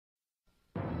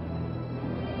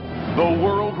The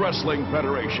World Wrestling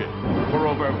Federation. For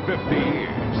over 50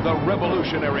 years, the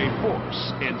revolutionary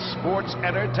force in sports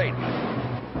entertainment.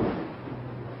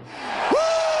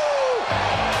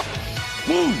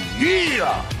 Woo,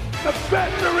 yeah! The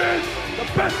best there is, the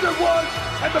best there was,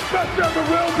 and the best there ever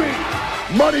will be.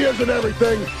 Money isn't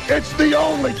everything, it's the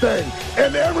only thing.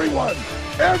 And everyone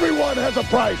has a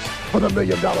price for the $1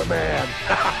 Million Man.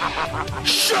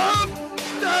 Shove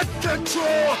that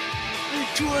control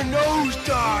into a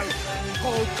nosedive,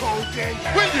 Hulk Hogan.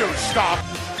 Will you stop?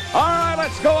 All right,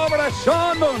 let's go over to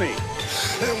Sean Mooney.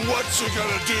 And what's you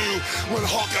gonna do when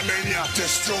Hulkamania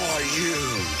destroy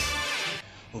you?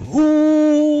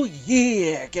 Ooh,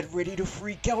 yeah, get ready to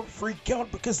freak out,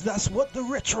 because that's what the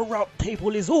Retro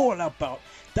Roundtable is all about.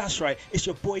 That's right, it's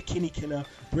your boy Kinny Killa,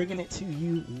 bringing it to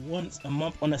you once a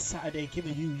month on a Saturday,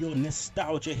 giving you your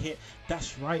nostalgia hit.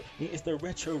 That's right, it is the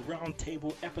Retro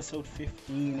Roundtable episode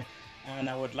 15, and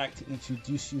I would like to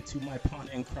introduce you to my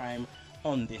partner in crime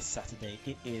on this Saturday.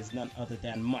 It is none other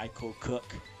than Michael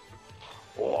Cook.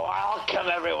 Welcome,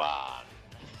 everyone.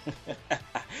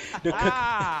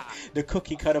 The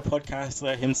cookie cutter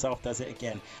podcaster himself does it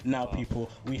again. Now, people,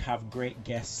 we have great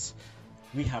guests.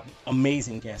 We have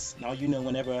amazing guests. Now, you know,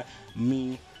 whenever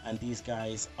me and these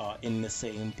guys are in the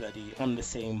same on the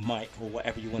same mic or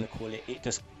whatever you want to call it, it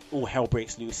just all hell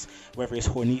breaks loose. Whether it's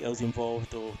Hornitos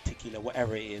involved or tequila,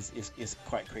 whatever it is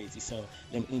quite crazy. So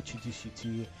let me introduce you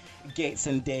to Gates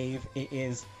and Dave. It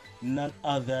is none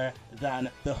other than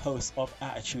the host of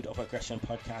Attitude of Aggression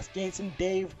podcast. Gates and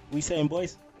Dave, we saying,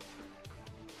 boys?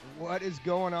 What is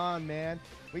going on, man?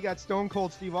 We got Stone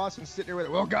Cold Steve Austin sitting there with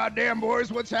it. Well, goddamn,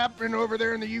 boys, what's happening over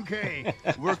there in the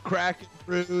UK? We're cracking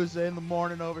brews in the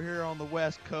morning over here on the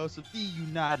west coast of the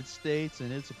United States,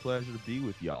 and it's a pleasure to be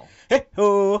with y'all.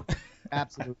 Hey-ho!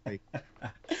 Absolutely.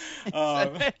 Beer's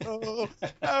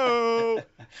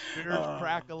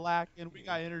crack-a-lacking. We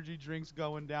got energy drinks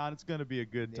going down. It's gonna be a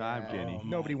good time, Kenny.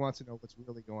 Nobody wants to know what's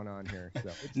really going on here.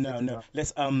 So no.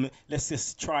 Let's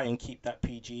just try and keep that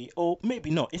PG, or maybe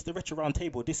not. It's the Retro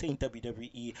Roundtable. This ain't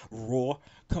WWE Raw.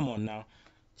 Come on now.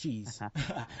 Jeez.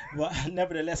 But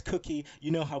nevertheless, Cookie,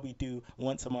 you know how we do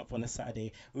once a month on a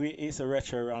Saturday. It's a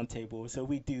Retro Roundtable, so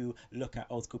we do look at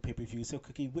old school pay-per-views. So,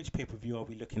 Cookie, which pay-per-view are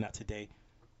we looking at today?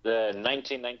 The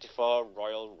 1994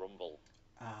 Royal Rumble.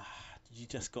 You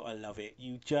just gotta love it.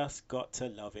 You just got to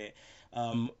love it.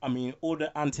 I mean, all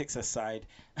the antics aside,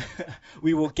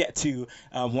 we will get to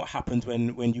what happens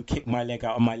when you kick my leg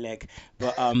out of my leg.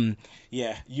 But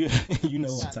yeah, you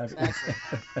know what time it is.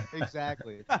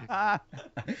 Exactly.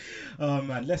 Oh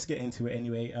man, let's get into it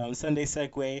anyway. Sunday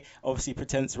Segue obviously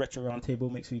presents Retro Roundtable.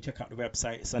 Make sure you check out the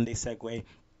website Sunday Segue.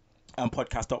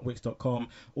 Podcast.wix.com.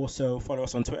 Also follow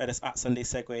us on Twitter, that's at Sunday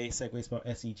Segue. Segue spelled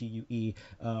Segue.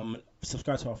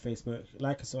 Subscribe to our Facebook,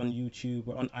 like us on YouTube,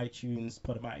 we're on iTunes,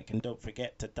 Podomatic, and don't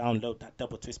forget to download that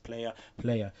Double Twist player.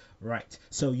 Right,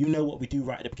 so you know what we do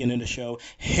right at the beginning of the show.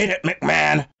 Hit it,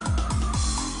 McMahon!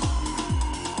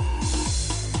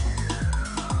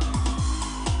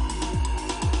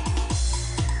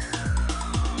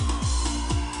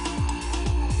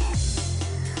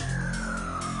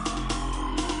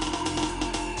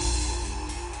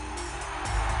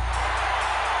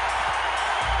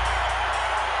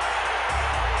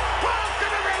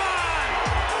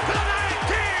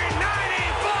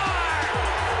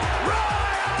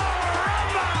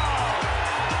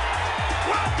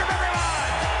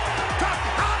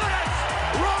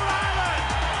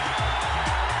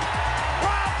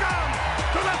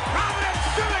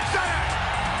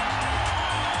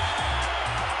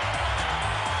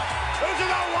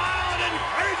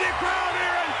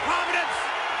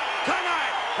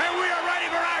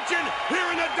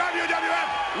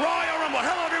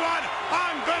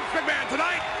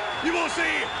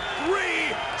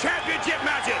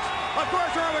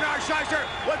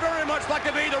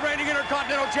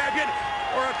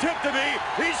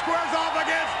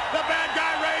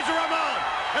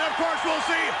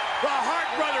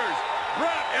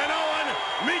 Bret and Owen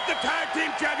meet the tag team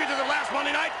champions of the last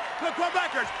Monday night, the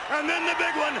Quebecers. And then the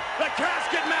big one, the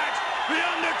casket match, the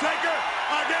Undertaker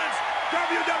against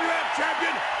WWF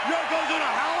champion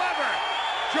Yokozuna. However,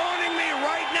 joining me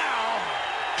right now,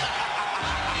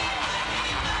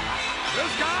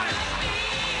 this guy,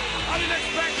 I didn't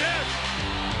expect this.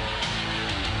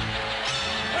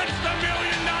 It's the $1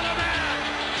 Million Man,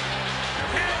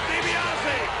 Ted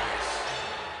DiBiase.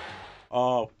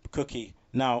 Oh, Cookie.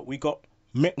 Now, we got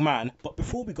McMahon, but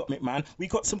before we got McMahon, we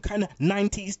got some kind of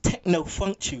 90s techno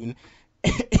funk tune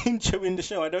introing the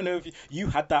show. I don't know if you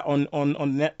had that on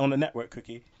the network,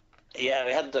 Cookie. Yeah,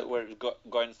 we had that. We're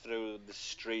going through the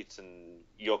street, and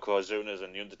Yokozuna's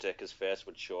and the Undertaker's face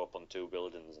would show up on two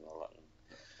buildings and all that.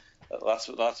 That's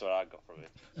what I got from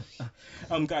it.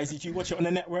 Guys, did you watch it on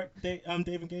the network,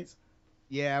 David Gates?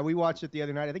 Yeah, we watched it the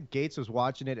other night. I think Gates was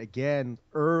watching it again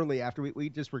early after we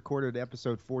just recorded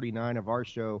episode 49 of our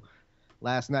show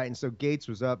last night, and so Gates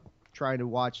was up trying to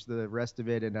watch the rest of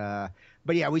it. And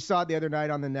but yeah, we saw it the other night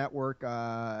on the network.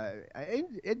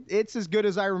 It's as good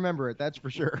as I remember it, that's for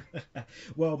sure.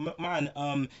 Well, man,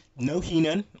 no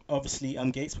Heenan, obviously,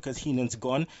 Gates, because Heenan's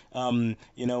gone.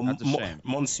 You know, That's a shame.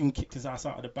 Monsoon kicked his ass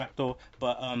out of the back door.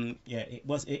 But yeah,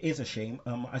 it is a shame,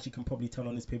 as you can probably tell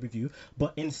on this pay-per-view.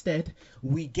 But instead,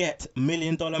 we get $1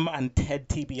 Million Man Ted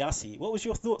DiBiase. What was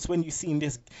your thoughts when you seen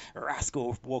this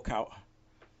rascal walk out?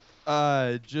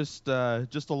 Just a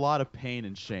lot of pain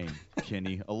and shame,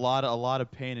 Kenny. A lot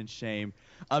of pain and shame.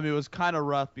 It was kind of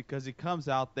rough because he comes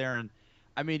out there, and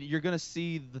I mean, you're gonna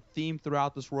see the theme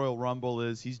throughout this Royal Rumble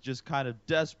is he's just kind of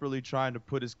desperately trying to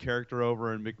put his character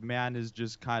over, and McMahon is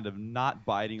just kind of not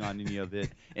biting on any of it.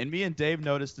 And me and Dave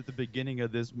noticed at the beginning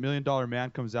of this, $1 Million Man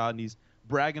comes out and he's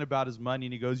bragging about his money,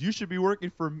 and he goes, "You should be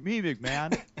working for me,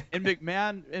 McMahon." and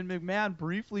McMahon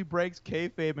briefly breaks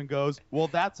kayfabe and goes, "Well,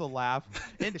 that's a laugh."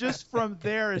 And just from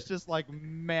there, it's just like,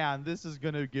 man, this is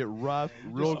gonna get rough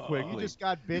real quickly. You just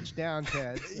got bitched down,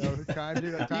 Ted. So time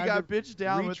to He got bitched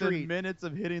down retreat. within minutes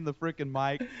of hitting the freaking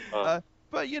mic.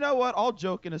 But you know what? All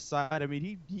joking aside, I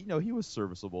mean, he was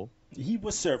serviceable. He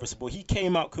was serviceable. He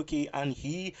came out, Cookie, and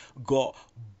he got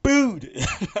booed.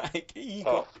 Like, he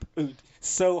got booed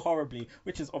so horribly,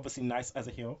 which is obviously nice as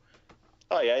a heel.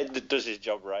 Oh yeah, it does his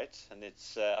job right, and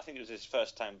it's I think it was his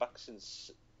first time back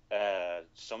since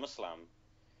SummerSlam.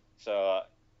 So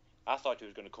I thought he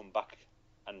was going to come back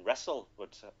and wrestle,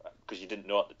 but because you didn't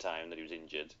know at the time that he was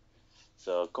injured.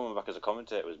 So coming back as a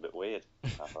commentator was a bit weird, I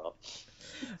thought.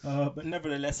 But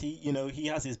nevertheless, he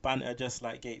has his banter, just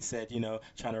like Gates said,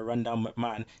 trying to run down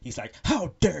McMahon. He's like,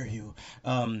 "How dare you!"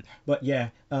 But yeah,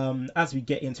 as we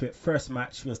get into it, first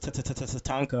match was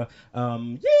Tatanka,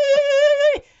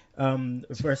 yay!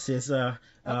 Versus that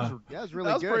was really good.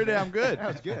 That was pretty damn good.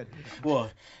 That was good.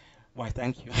 Well, why,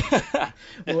 thank you.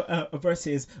 Well,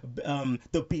 versus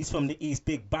the Beast from the East,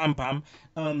 Big Bam Bam.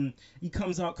 He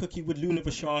comes out, Cookie, with Luna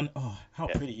Vachon. Oh, how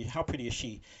pretty is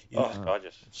she?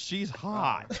 Gorgeous. She's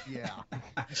hot. Yeah.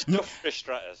 Trish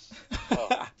Stratus.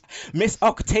 Oh. Miss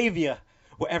Octavia,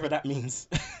 whatever that means.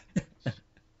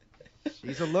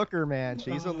 She's a looker, man.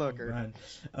 She's a looker.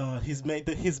 Man. His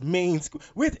main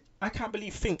with I can't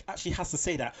believe Fink actually has to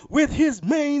say that, with his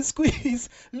main squeeze,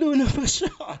 Luna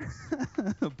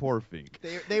Vachon. Poor Fink.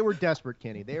 They were desperate,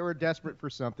 Kenny. They were desperate for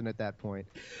something at that point.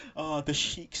 The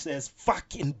Sheik says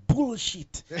fucking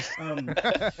bullshit.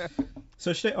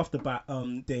 So straight off the bat,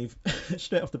 Dave,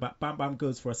 straight off the bat, Bam Bam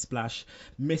goes for a splash,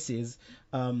 misses.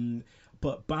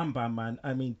 But Bam Bam, man,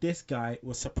 I mean, this guy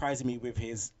was surprising me with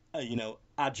his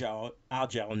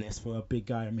agileness for a big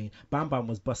guy. I mean, Bam Bam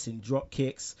was busting drop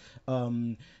kicks.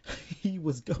 He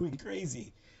was going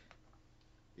crazy.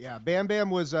 Yeah, Bam Bam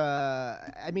was.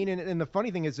 I mean, and the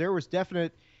funny thing is, there was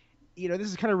definite. This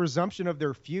is kind of resumption of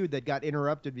their feud that got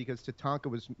interrupted because Tatanka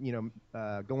was,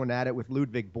 going at it with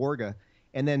Ludwig Borga,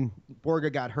 and then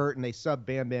Borga got hurt, and they subbed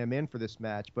Bam Bam in for this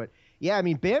match. But yeah, I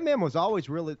mean, Bam Bam was always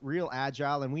real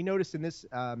agile, and we noticed in this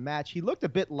match he looked a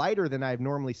bit lighter than I've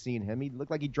normally seen him. He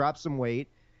looked like he dropped some weight.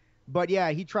 But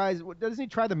yeah, doesn't he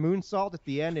try the moonsault at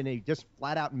the end, and he just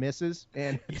flat out misses,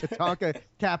 and Tatanka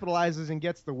capitalizes and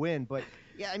gets the win. But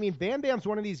yeah, I mean, Bam Bam's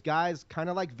one of these guys, kind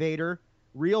of like Vader,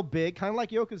 real big, kind of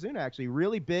like Yokozuna, actually,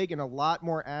 really big and a lot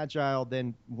more agile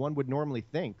than one would normally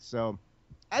think. So,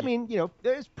 I mean,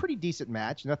 there's a pretty decent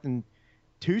match, nothing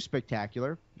too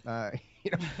spectacular.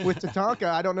 With Tatanka,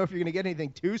 I don't know if you're gonna get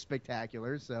anything too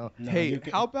spectacular. So hey,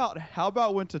 how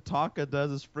about when Tatanka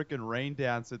does his freaking rain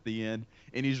dance at the end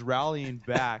and he's rallying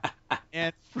back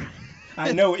and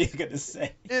I know what you're gonna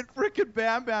say. And freaking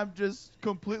Bam Bam just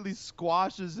completely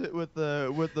squashes it with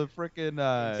the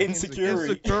freaking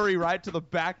insecurity right to the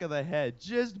back of the head.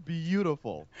 Just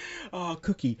beautiful. Oh,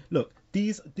 Cookie, look.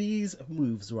 These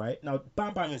moves, right? Now,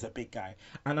 Bam Bam is a big guy,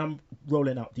 and I'm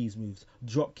rolling out these moves.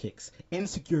 Drop kicks,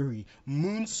 insecurity,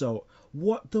 moonsault.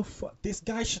 What the fuck? This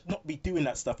guy should not be doing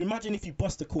that stuff. Imagine if you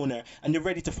bust a corner and you're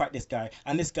ready to fight this guy,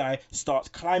 and this guy starts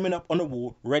climbing up on a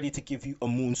wall, ready to give you a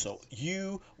moonsault.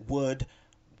 You would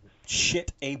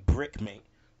shit a brick, mate.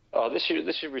 Oh, this should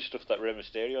be stuff that Rey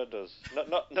Mysterio does.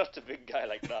 Not a big guy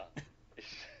like that.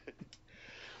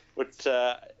 But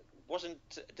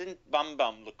didn't Bam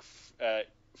Bam look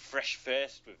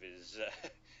fresh-faced with his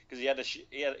because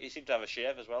he seemed to have a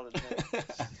shave as well, didn't he?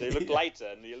 So he looked lighter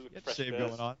and he looked fresh. Shave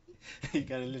going on. He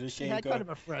got a little shave. He had going. kind of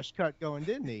a fresh cut going,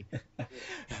 didn't he?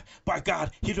 By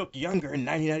God, he looked younger in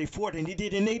 1994 than he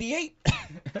did in '88.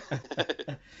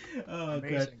 Oh,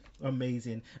 God.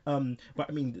 Amazing. But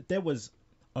I mean, there was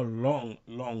a long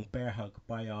bear hug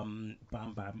by Bam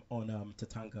Bam on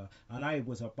Tatanka, and I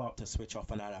was about to switch off,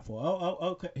 and I thought,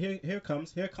 okay, here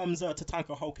comes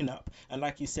Tatanka hulking up, and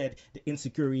like you said, the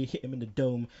Insecurity hit him in the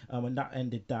dome, and that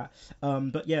ended that.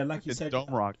 But yeah, like you said, dome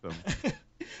rocked them.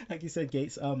 Like you said,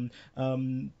 Gates, it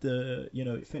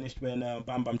finished when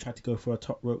Bam Bam tried to go for a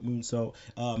top rope moonsault.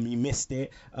 He missed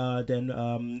it. Then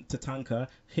Tatanka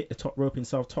hit the top rope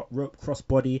himself, top rope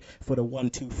crossbody for the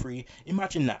 1-2-3.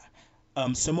 Imagine that.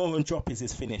 Samoan drop is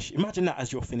his finish. Imagine that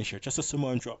as your finisher, just a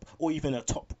Samoan drop, or even a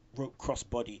top rope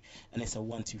crossbody, and it's a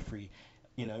 1-2-3.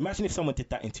 Imagine if someone did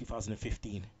that in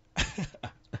 2015.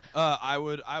 I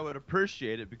would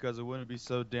appreciate it because it wouldn't be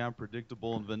so damn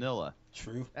predictable and vanilla.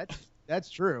 True. That's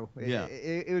true. Yeah.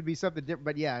 It would be something different,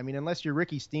 but yeah, I mean, unless you're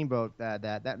Ricky Steamboat,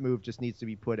 that move just needs to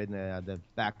be put in the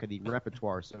back of the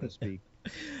repertoire, so to speak.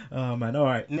 Oh man! All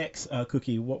right, next,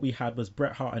 Cookie. What we had was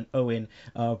Bret Hart and Owen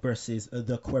versus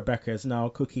the Quebecers. Now,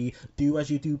 Cookie, do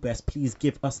as you do best. Please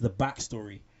give us the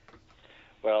backstory.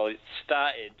 Well, it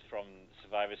started from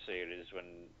Survivor Series when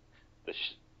the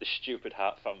stupid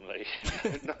Hart family,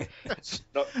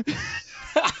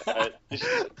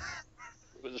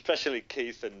 especially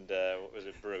Keith and what was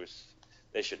it, Bruce.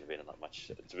 They shouldn't have been in that match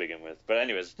to begin with. But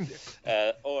anyways,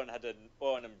 Owen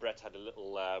and Bret had a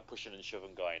little pushing and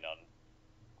shoving going on.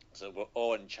 So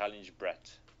Owen challenged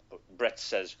Bret, but Bret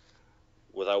says,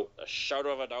 without a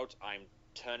shadow of a doubt, I'm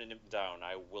turning him down.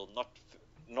 I will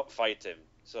not fight him.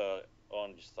 So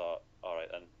Owen just thought, all right,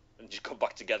 and just come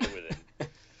back together with him.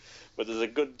 But there's a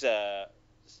good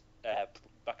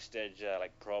backstage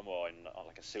promo on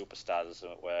like a Superstars or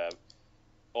something where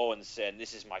Owen's saying,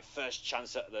 this is my first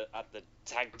chance at the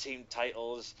tag team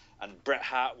titles, and Bret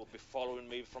Hart will be following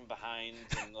me from behind.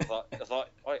 And I thought,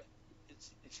 all right,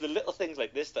 it's the little things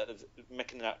like this that is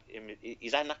making him.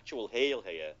 He's an actual heel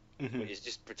here, but he's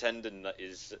just pretending that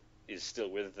he's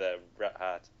still with Bret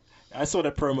Hart. I saw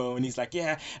the promo and he's like,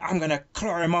 yeah, I'm going to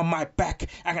claw him on my back.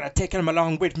 I'm going to take him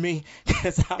along with me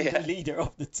because I'm the leader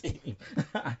of the team.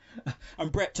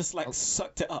 And Bret just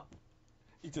sucked it up.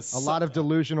 A lot of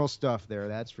delusional stuff there,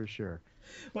 that's for sure.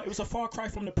 But it was a far cry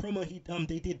from the promo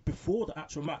they did before the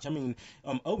actual match. I mean,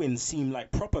 Owen seemed like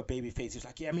proper babyface. He was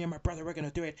like, yeah, me and my brother, we're going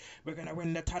to do it. We're going to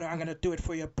win the title. I'm going to do it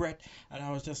for you, Bret. And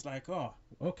I was just like, oh,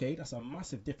 okay, that's a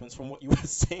massive difference from what you were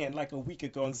saying like a week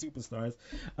ago on Superstars.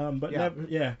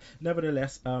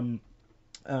 Nevertheless,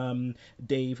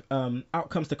 Dave, out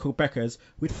comes the Quebecers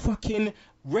with fucking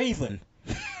Raven.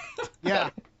 Yeah,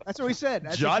 that's what we said.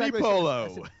 That's Johnny exactly Polo. I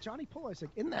said, Johnny Polo. I said,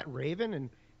 isn't that Raven?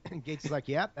 And Gates is like,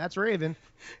 yeah, that's Raven.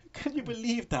 Can you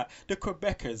believe that? The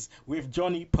Quebecers with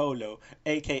Johnny Polo,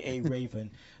 a.k.a.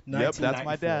 Raven. Yep, that's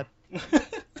my dad.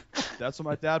 That's what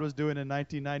my dad was doing in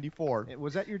 1994.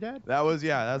 Was that your dad? That was,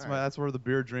 yeah, that's where the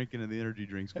beer drinking and the energy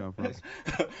drinks come from.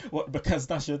 What, because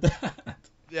that's your dad?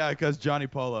 Yeah, because Johnny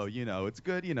Polo, it's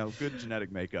good, good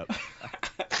genetic makeup.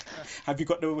 Have you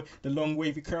got the long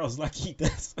wavy curls like he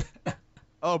does?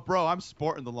 Oh, bro, I'm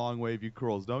sporting the long wavy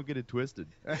curls. Don't get it twisted.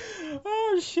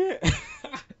 Oh shit!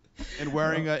 And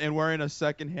wearing a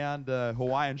secondhand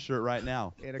Hawaiian shirt right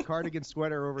now. And a cardigan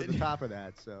sweater over the top of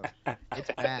that. So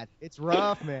it's bad. It's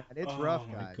rough, man. It's rough,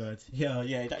 guys. Oh my God.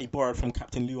 Yeah. That he borrowed from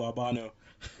Captain Lou Albano.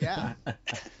 Yeah.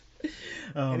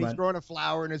 And he's growing a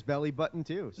flower in his belly button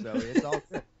too. So it's all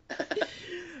good.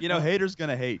 Haters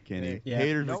gonna hate, Kenny. Yeah.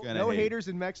 Haters are gonna hate. No haters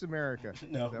in Mex America.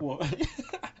 No. So. Well,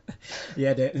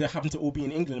 yeah, they happen to all be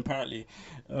in England apparently.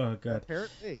 Oh God.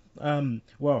 Apparently.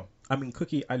 Well, I mean,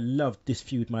 Cookie, I loved this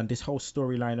feud, man. This whole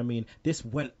storyline. I mean, this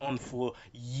went on for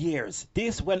years.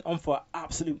 This went on for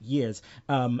absolute years.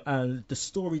 And the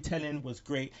storytelling was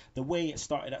great. The way it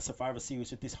started at Survivor Series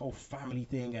with this whole family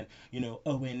thing, and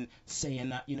Owen saying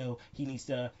that he needs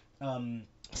to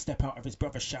step out of his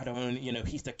brother's shadow, and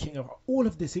he's the king of all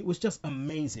of this. It was just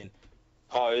amazing.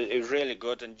 Oh, it was really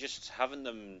good, and just having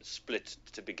them split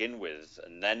to begin with,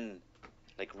 and then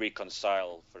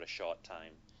reconcile for a short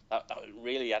time. That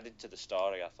really added to the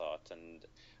story, I thought,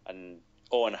 and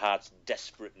Owen Hart's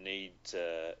desperate need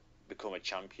to become a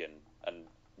champion, and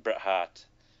Bret Hart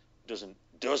doesn't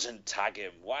tag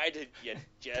him. Why did you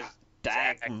just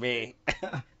tag me?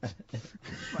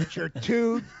 But you're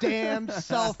too damn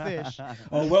selfish.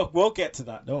 Oh, we'll get to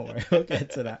that. Don't worry, we'll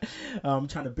get to that. I'm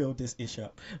trying to build this ish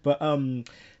up, but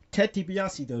Ted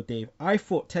DiBiase though, Dave, I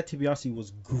thought Ted DiBiase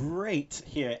was great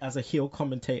here as a heel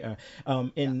commentator,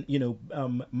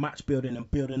 match building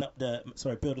and building up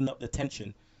the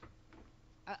tension.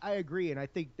 I agree, and I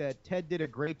think that Ted did a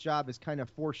great job as kind of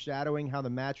foreshadowing how the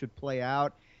match would play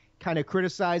out, kind of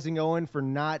criticizing Owen for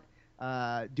not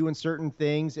doing certain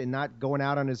things and not going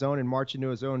out on his own and marching to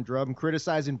his own drum,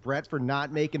 criticizing Bret for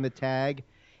not making the tag.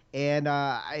 And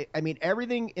I mean,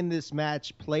 everything in this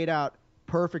match played out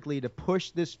perfectly to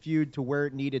push this feud to where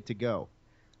it needed to go.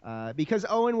 Because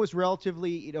Owen was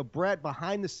relatively, Bret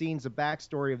behind the scenes, the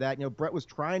backstory of that, Bret was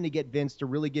trying to get Vince to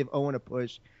really give Owen a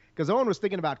push, because Owen was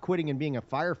thinking about quitting and being a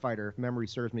firefighter, if memory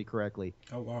serves me correctly.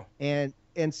 Oh, wow. And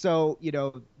so,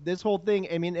 this whole thing,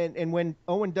 I mean, and when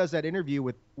Owen does that interview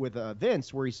with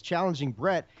Vince, where he's challenging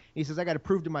Bret, he says, I got to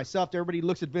prove to myself, everybody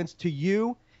looks at Vince, to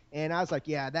you. And I was like,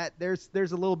 yeah, that there's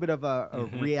a little bit of a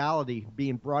reality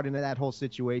being brought into that whole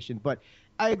situation. But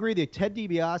I agree that Ted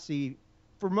DiBiase,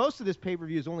 for most of this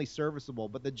pay-per-view, is only serviceable.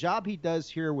 But the job he does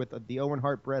here with the Owen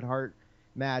Hart-Bret Hart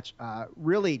match,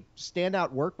 really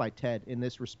standout work by Ted in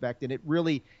this respect. And it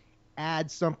really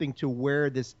adds something to where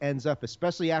this ends up,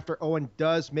 especially after Owen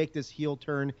does make this heel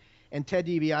turn. And Ted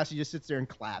DiBiase just sits there and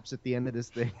claps at the end of this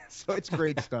thing. So it's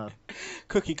great stuff.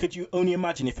 Cookie, could you only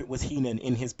imagine if it was Heenan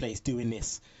in his place doing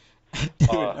this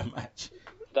during a match?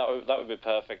 That would be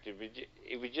perfect.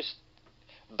 If we just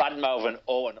badmouthing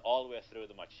Owen all the way through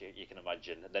the match, you can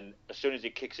imagine. And then as soon as he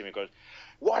kicks him, he goes,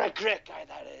 "What a great guy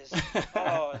that is!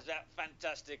 Oh, is that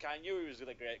fantastic? I knew he was a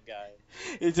great guy."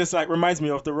 It just like reminds me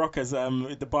of the Rockers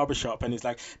at the barbershop, and he's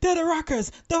like, "They're the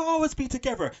Rockers. They'll always be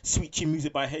together." Sweet chin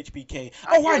music by HBK.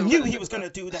 Oh, I knew he was gonna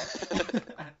do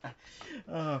that.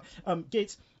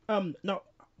 Gates. Now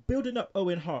building up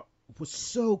Owen Hart was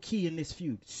so key in this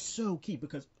feud, so key,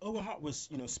 because Owen Hart was,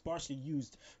 sparsely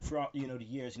used throughout, the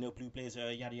years, Blue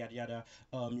Blazer, yada yada yada,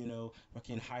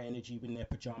 fucking high energy in their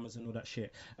pajamas and all that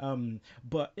shit.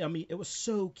 But I mean, it was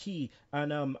so key,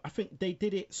 and I think they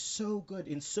did it so good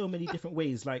in so many different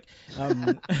ways, like,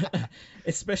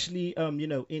 especially,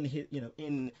 in his,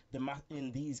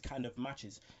 in these kind of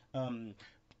matches.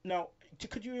 Now,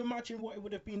 could you imagine what it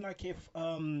would have been like if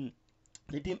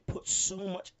they didn't put so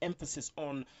much emphasis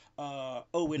on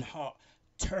Owen Hart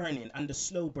turning and the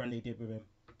slow burn they did with him?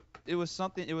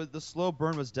 The slow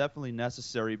burn was definitely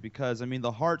necessary, because I mean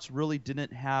the Harts really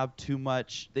didn't have too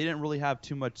much. They didn't really have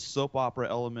too much soap opera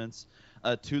elements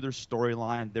to their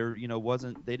storyline.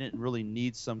 They didn't really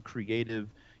need some creative,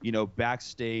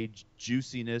 backstage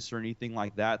juiciness or anything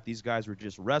like that. These guys were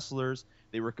just wrestlers.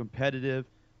 They were competitive.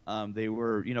 They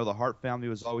were, the Hart family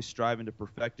was always striving to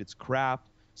perfect its craft.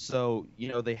 So,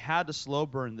 they had to slow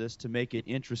burn this to make it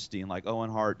interesting. Like Owen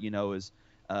Hart, is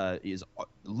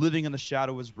living in the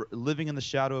shadow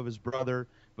of his brother,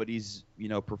 but he's,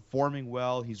 performing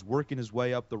well. He's working his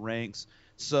way up the ranks.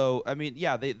 So, I mean,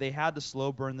 yeah, they had to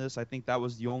slow burn this. I think that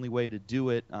was the only way to do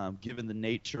it, given the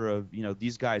nature of,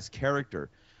 these guys' character.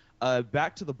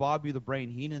 Back to the Bobby the Brain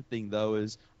Heenan thing, though,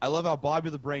 is I love how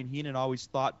Bobby the Brain Heenan always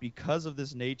thought, because of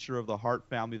this nature of the Hart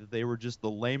family, that they were just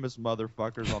the lamest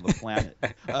motherfuckers on the planet.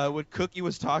 When Cookie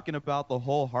was talking about the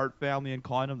whole Hart family and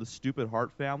calling them the stupid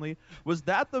Hart family, was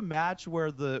that the match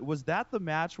where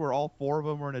all four of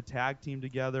them were in a tag team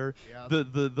together? Yeah.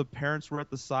 The parents were at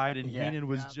the side, and Heenan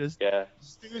was just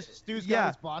Stu's got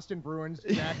his Boston Bruins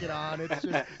jacket on. It's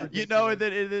just and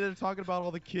then they're talking about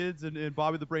all the kids, and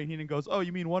Bobby the Brain Heenan goes, "Oh,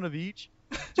 you mean one of each?"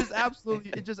 just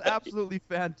absolutely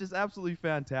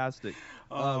fantastic.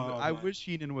 I wish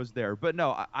Heenan was there, but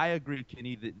no, I agree,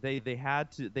 Kenny. They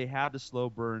had to slow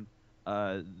burn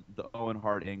the Owen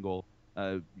Hart angle.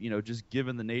 Just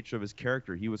given the nature of his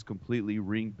character, he was completely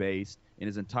ring based, and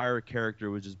his entire character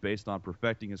was just based on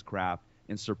perfecting his craft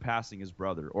and surpassing his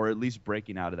brother, or at least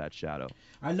breaking out of that shadow.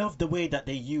 I love the way that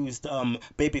they used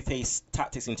babyface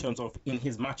tactics in terms of in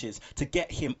his matches to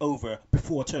get him over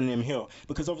before turning him heel,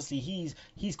 because obviously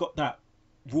he's got that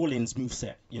Rollins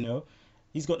moveset,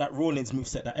 He's got that Rollins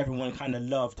moveset that everyone kind of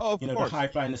loved, the high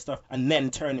flying and stuff, and then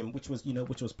turn him, which was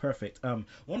perfect.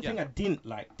 One thing I didn't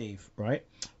like, Dave, right,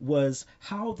 was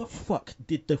how the fuck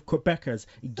did the Quebecers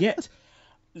get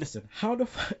listen, how the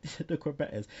fuck did the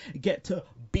Quebecers get to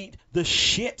beat the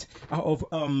shit out of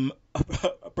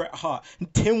Bret Hart?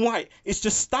 And Tim White is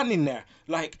just standing there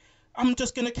like, I'm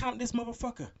just gonna count this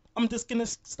motherfucker. I'm just gonna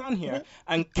stand here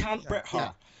and count Bret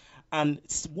Hart and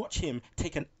watch him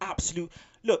take an absolute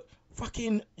look.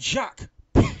 Fucking Jacques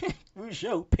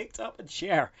Rougeau picked up a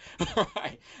chair,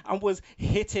 right, and was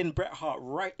hitting Bret Hart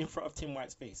right in front of Tim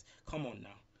White's face. Come on now.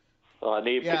 Oh, and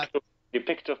he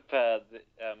picked up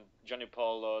Johnny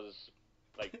Polo's,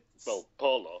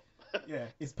 polo. Yeah,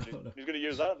 it's polo. He's going to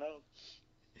use that now.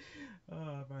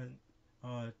 Oh man.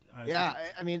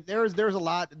 I mean, there's a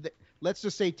lot. Let's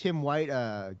just say Tim White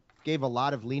gave a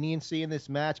lot of leniency in this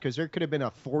match because there could have been a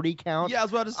 40 count. Yeah, I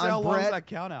was about to say, how long is that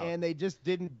count out? And they just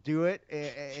didn't do it.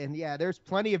 And yeah, there's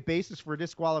plenty of basis for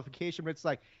disqualification, but it's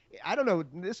like, I don't know.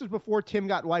 This was before Tim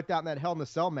got wiped out in that Hell in a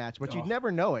Cell match, but you'd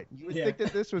never know it. You would think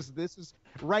that this is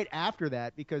right after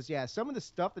that because some of the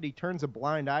stuff that he turns a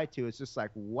blind eye to is just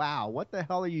like, wow, what the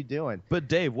hell are you doing? But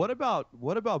Dave, what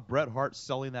about Bret Hart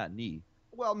selling that knee?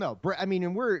 Well, no, Bret Hart.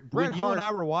 You and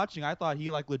I were watching, I thought he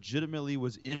legitimately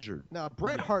was injured. No,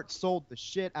 Bret Hart sold the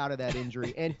shit out of that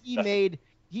injury, and he made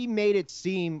it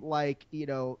seem like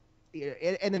and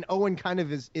then Owen kind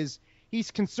of he's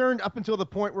concerned up until the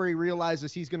point where he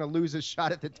realizes he's going to lose his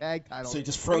shot at the tag title. So he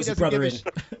just throws his brother in.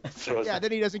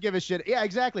 Then he doesn't give a shit. Yeah,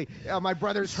 exactly. My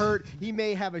brother's hurt. He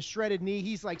may have a shredded knee.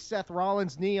 He's like Seth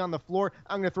Rollins' knee on the floor.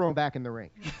 I'm going to throw him back in the ring.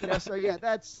 So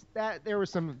that's that. There were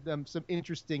some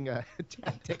interesting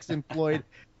tactics employed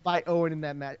by Owen in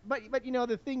that match. But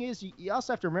the thing is, you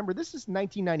also have to remember this is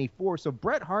 1994, so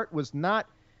Bret Hart was not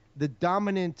the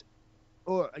dominant,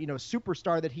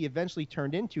 superstar that he eventually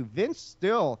turned into. Vince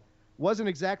still wasn't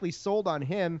exactly sold on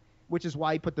him, which is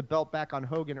why he put the belt back on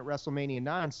Hogan at WrestleMania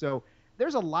 9. So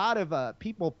there's a lot of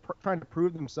people trying to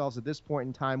prove themselves at this point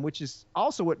in time, which is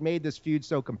also what made this feud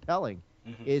so compelling.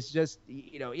 Mm-hmm. Is just,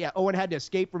 Owen had to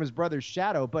escape from his brother's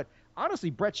shadow, but honestly,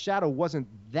 Bret's shadow wasn't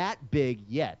that big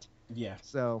yet. Yeah.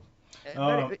 So.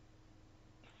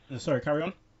 Sorry, carry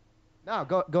on. No,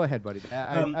 go ahead, buddy.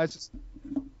 I was just.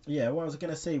 Yeah, what I was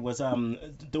gonna say was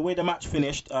the way the match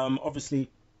finished.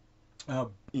 Obviously.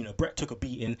 Bret took a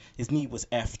beating. His knee was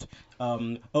effed.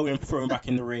 Owen threw him back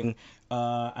in the ring.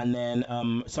 And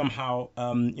then somehow,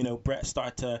 Bret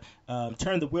started to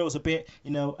turn the wheels a bit,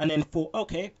 and then thought,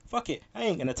 okay, fuck it. I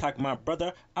ain't going to tag my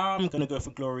brother. I'm going to go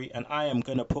for glory, and I am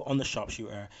going to put on the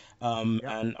sharpshooter.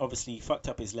 And obviously, he fucked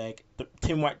up his leg.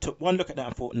 Tim White took one look at that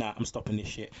and thought, nah, I'm stopping this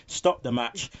shit. Stop the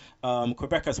match.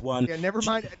 Quebecca's won. Yeah, never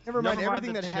mind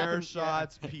everything that happened.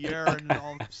 Shots, Pierre, and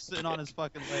all sitting on his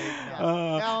fucking leg.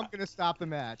 Now I'm going to stop the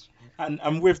match.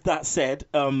 And with that said,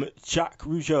 Jack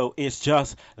Rougeau is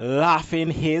just laughing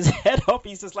his head off.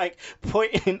 He's just like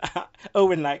pointing at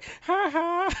Owen like,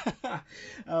 ha ha.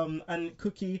 And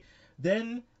Cookie,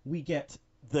 then we get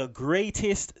the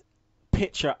greatest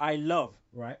picture I love,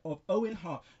 right, of Owen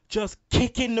Hart just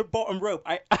kicking the bottom rope.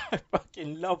 I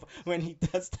fucking love when he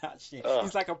does that shit.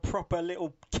 He's like a proper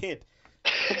little kid.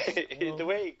 The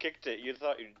way he kicked it, you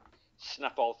thought he'd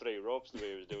snap all three ropes the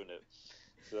way he was doing it.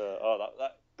 So,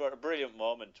 that but a brilliant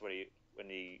moment when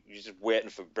he was just waiting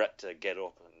for Bret to get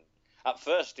up, and at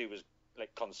first he was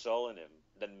like consoling him.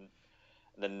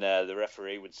 Then the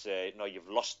referee would say, "No, you've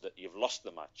lost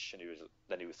the match," and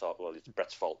he thought, "Well, it's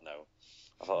Bret's fault now."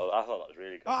 I thought that was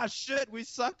really good. Oh shit, we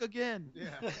suck again.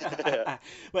 Yeah.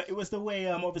 But it was the way,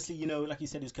 obviously, like you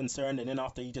said, he was concerned, and then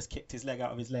after he just kicked his leg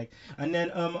out of his leg, and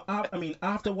then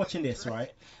after watching this,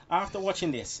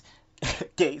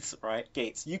 Gates,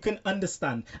 you can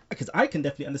understand, because I can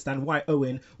definitely understand why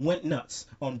Owen went nuts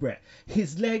on Bret.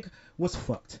 His leg was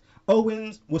fucked.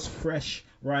 Owens was fresh,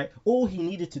 right? All he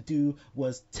needed to do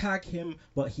was tag him,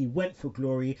 but he went for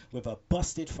glory with a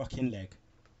busted fucking leg.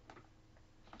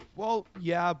 Well,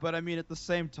 yeah, but I mean, at the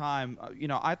same time,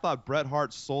 I thought Bret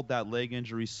Hart sold that leg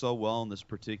injury so well in this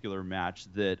particular match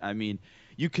that, I mean,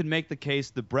 you can make the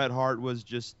case that Bret Hart was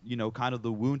just, kind of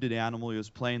the wounded animal. He was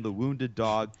playing the wounded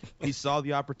dog. He saw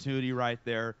the opportunity right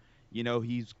there.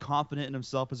 He's confident in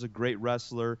himself as a great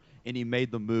wrestler, and he made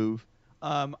the move.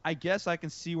 I guess I can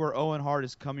see where Owen Hart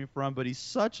is coming from, but he's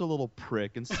such a little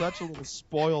prick and such a little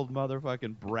spoiled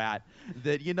motherfucking brat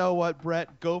that, you know what,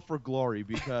 Bret, go for glory,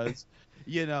 because...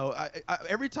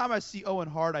 every time I see Owen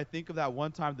Hart, I think of that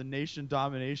one time the Nation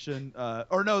Domination,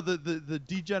 the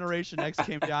Degeneration X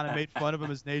came down and made fun of him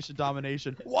as Nation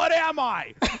Domination. What am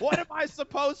I? What am I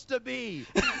supposed to be?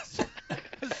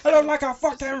 I look like a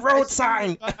fucking road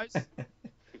sign. I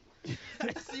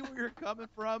see where you're coming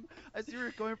from. I see where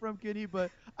you're coming from, Kenny, but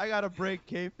I gotta break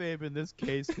kayfabe in this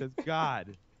case because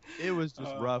God, it was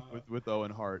just rough with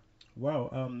Owen Hart.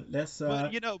 Well, let's.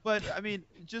 But I mean,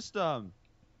 just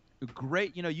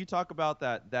great. You talk about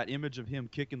that image of him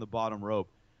kicking the bottom rope.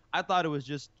 I thought it was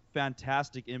just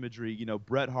fantastic imagery.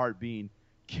 Bret Hart being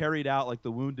carried out like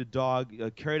the wounded dog,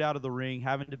 carried out of the ring,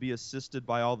 having to be assisted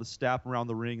by all the staff around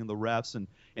the ring and the refs, and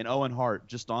Owen Hart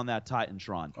just on that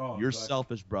Titantron. You're God.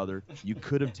 Selfish, brother. You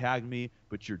could have tagged me,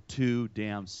 but you're too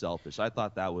damn selfish. I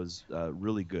thought that was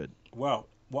really good. Well,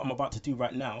 what I'm about to do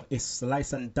right now is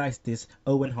slice and dice this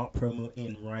Owen Hart promo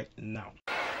in right now.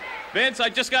 Vince, I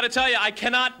just got to tell you, I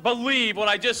cannot believe what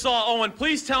I just saw. Owen,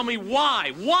 please tell me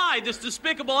why. Why this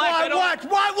despicable act?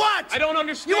 Why what? I don't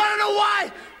understand. You want to know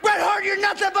why? Bret Hart, you're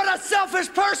nothing but a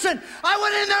selfish person. I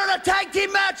went in there in a tag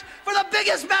team match for the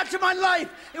biggest match of my life.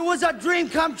 It was a dream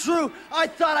come true. I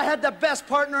thought I had the best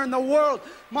partner in the world,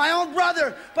 my own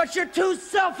brother, but you're too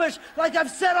selfish, like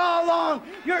I've said all along.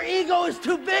 Your ego is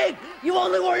too big. You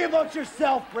only worry about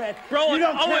yourself, Bret. Bro, you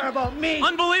don't Owen, care about me.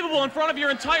 Unbelievable in front of your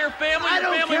entire family. I your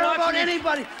don't family care about watching you.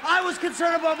 anybody. I was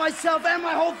concerned about myself and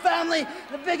my whole family.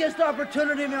 The biggest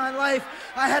opportunity in my life.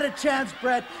 I had a chance,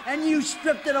 Bret, and you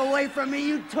stripped it away from me.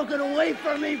 You took it away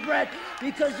from me, Bret,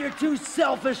 because you're too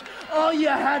selfish. All you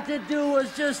had to do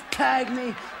was just tag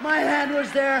me. My hand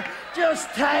was there. Just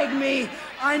tag me.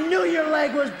 I knew your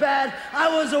leg was bad.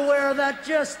 I was aware of that.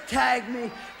 Just tag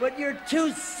me. But you're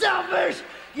too selfish.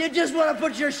 You just want to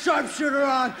put your sharpshooter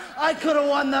on. I could have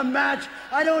won the match.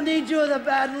 I don't need you with a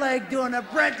bad leg doing it,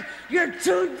 Bret. You're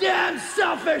too damn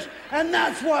selfish, and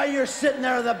that's why you're sitting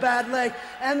there with a bad leg,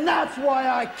 and that's why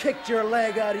I kicked your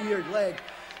leg out of your leg.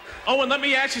 Owen, let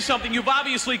me ask you something. You've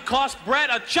obviously cost Bret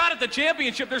a shot at the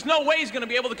championship. There's no way he's going to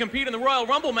be able to compete in the Royal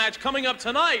Rumble match coming up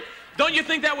tonight. Don't you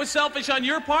think that was selfish on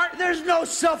your part? There's no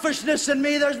selfishness in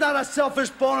me. There's not a selfish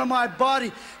bone in my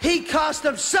body. He cost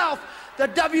himself the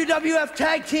WWF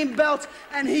Tag Team belts,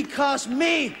 and he cost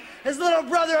me, his little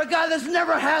brother, a guy that's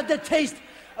never had the taste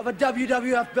of a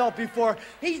WWF belt before.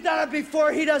 He's done it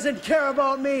before. He doesn't care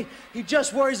about me. He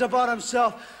just worries about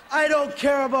himself. I don't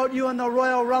care about you in the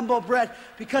Royal Rumble, Bret,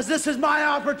 because this is my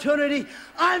opportunity.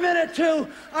 I'm in it too.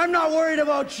 I'm not worried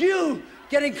about you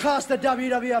getting cost the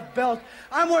WWF belt.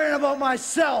 I'm worrying about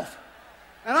myself.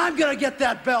 And I'm going to get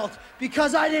that belt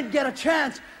because I didn't get a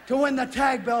chance to win the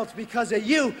tag belts because of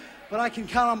you. But I can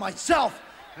count on myself,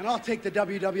 and I'll take the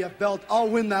WWF belt. I'll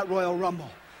win that Royal Rumble.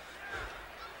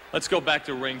 Let's go back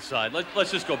to ringside. Let's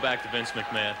just go back to Vince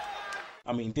McMahon.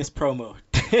 I mean, this promo,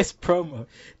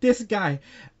 this guy,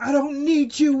 I don't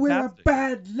need you with a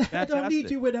bad leg. I don't need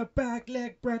you with a bad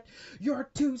leg, Bret. You're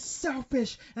too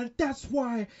selfish, and that's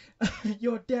why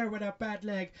you're there with a bad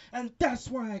leg, and that's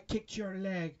why I kicked your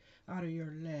leg out of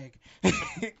your leg.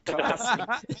 Classic.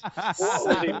 What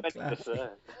was he meant to say?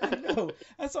 I know.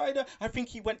 That's why I think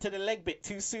he went to the leg bit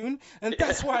too soon, and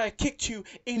that's why I kicked you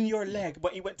in your leg.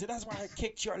 But he went to that's why I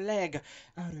kicked your leg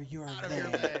out of your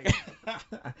leg.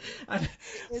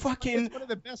 It's one of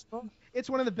the best. It's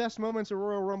one of the best moments of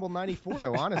Royal Rumble '94,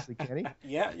 though. Honestly, Kenny.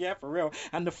 Yeah, for real.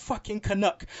 And the fucking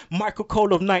Canuck, Michael Cole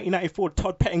of 1994,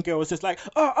 Todd Pettengill was just like,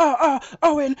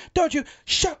 Owen, don't you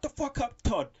shut the fuck up,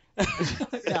 Todd.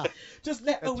 Yeah, just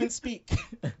let Owen speak.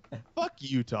 Fuck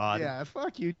you, Todd. Yeah,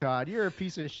 fuck you, Todd. You're a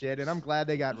piece of shit, and I'm glad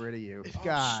they got rid of you.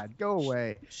 God, go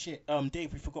away. Shit,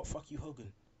 Dave, we forgot fuck you,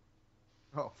 Hogan.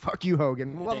 Oh, fuck you,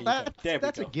 Hogan. Well,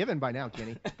 that's a given by now,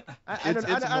 Kenny. I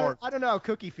don't know how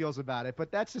Cookie feels about it,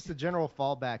 but that's just the general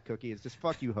fallback, Cookie. It's just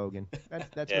fuck you, Hogan.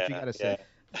 That's what you got to say.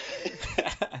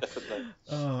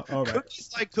 All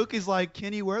right. Cookie's like,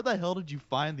 Kenny, where the hell did you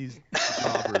find these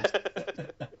jobbers?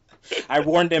 I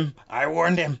warned him.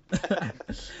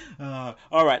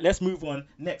 All right, let's move on.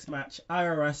 Next match,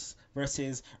 IRS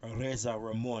versus Reza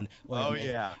Ramon.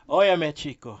 Yeah. Oye, me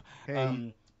chico.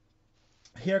 Hey.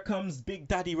 Here comes Big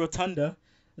Daddy Rotunda,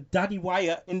 Daddy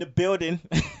Wyatt in the building.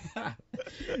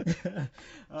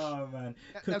 Oh man.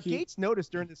 Now Gates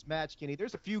noticed during this match, Kenny,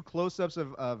 there's a few close-ups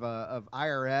of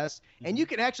IRS, and you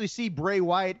can actually see Bray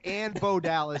Wyatt and Bo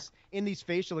Dallas in these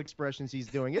facial expressions he's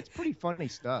doing. It's pretty funny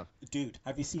stuff. Dude,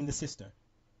 have you seen the sister?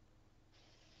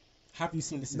 Have you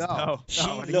seen the sister? No. She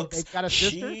looks. Got a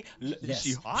sister? Is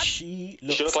she hot? She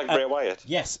looks like Bray Wyatt.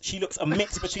 Yes, she looks a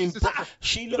mix between.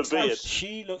 She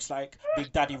looks like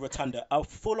Big Daddy Rotunda, a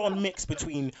full-on mix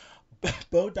between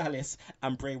Bo Dallas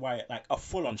and Bray Wyatt, like a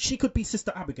full-on. She could be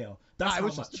Sister Abigail. That's I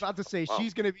was just about to say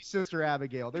she's gonna be Sister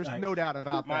Abigail. There's no doubt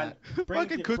about that.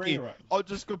 Fucking Cookie. I'll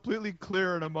just completely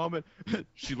clear in a moment.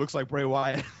 She looks like Bray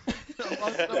Wyatt.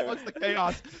 Amongst the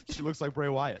chaos, she looks like Bray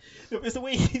Wyatt. It's the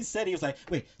way he said. He was like,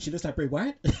 "Wait, she looks like Bray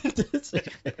Wyatt."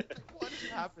 What is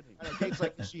happening? Gates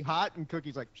like, is she hot? And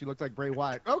Cookie's like, she looks like Bray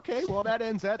Wyatt. Okay, well that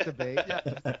ends that debate.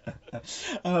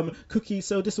 Cookie.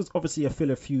 So this was obviously a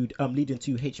filler feud, leading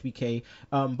to HBK.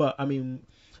 But I mean,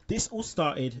 this all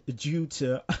started due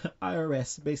to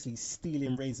IRS basically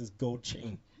stealing Razor's gold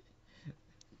chain.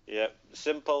 Yeah,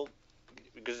 simple.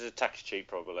 Because it's a tax cheat,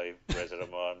 probably, Razor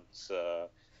Ramon. So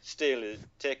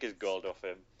take his gold off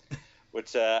him.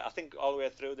 But I think all the way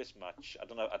through this match, I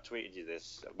don't know, I tweeted you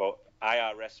this about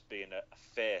IRS being a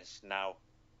face now.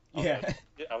 Yeah.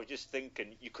 I was just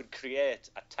thinking you could create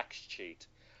a tax cheat,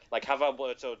 like have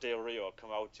Alberto Del Rio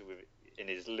come out in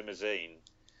his limousine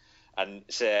and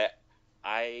say,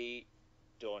 I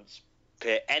don't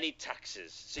pay any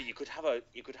taxes, so you could have an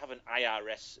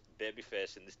IRS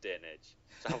babyface in this day and age.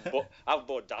 So I've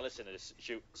bought Dallas in a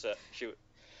shirt.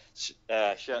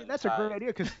 That's a great idea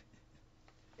because.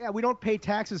 Yeah, we don't pay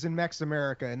taxes in Mex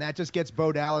America, and that just gets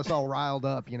Bo Dallas all riled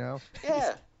up, you know?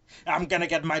 Yeah. I'm going to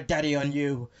get my daddy on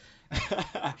you.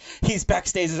 He's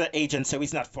backstage as an agent, so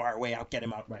he's not far away. I'll get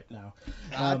him out right now.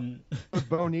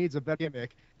 Bo needs a better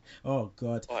gimmick. Oh,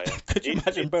 God. Oh, yeah. Could you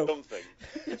imagine Bo?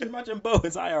 Could you imagine Bo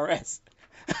as IRS?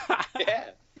 Yeah.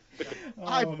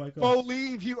 I Oh, my God.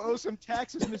 believe you owe some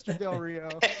taxes, Mr. Del Rio.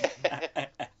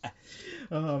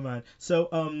 Oh man.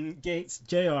 So Gates,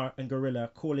 JR and Gorilla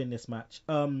calling this match.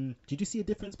 Did you see a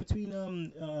difference between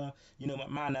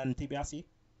McMahon and DiBiase?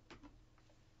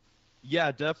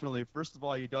 Yeah, definitely. First of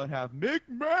all, you don't have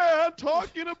McMahon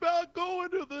talking about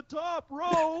going to the top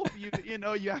rope. You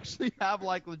actually have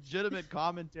like legitimate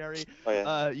commentary.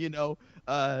 Oh,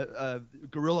 yeah.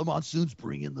 Gorilla Monsoon's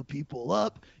bringing the people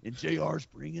up, and JR's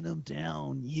bringing them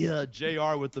down. Yeah,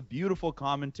 JR with the beautiful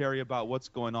commentary about what's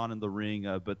going on in the ring,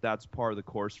 but that's part of the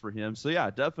course for him. So yeah,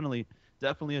 definitely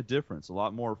a difference. A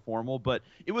lot more formal, but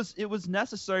it was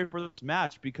necessary for this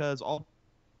match because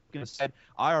said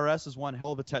IRS is one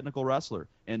hell of a technical wrestler,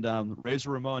 and Razor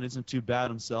Ramon isn't too bad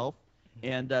himself.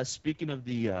 And speaking of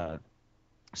the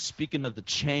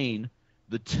chain,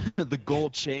 the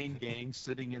gold chain gang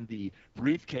sitting in the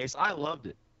briefcase, I loved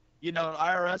it.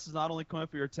 IRS is not only coming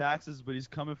for your taxes, but he's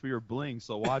coming for your bling.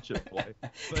 So watch it, boy.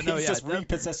 But no, he's just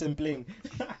repossessing bling.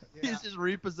 He's just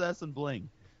repossessing bling.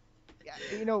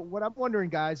 Yeah, what I'm wondering,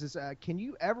 guys, is can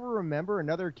you ever remember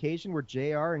another occasion where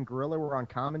JR and Gorilla were on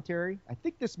commentary? I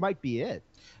think this might be it.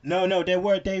 No, they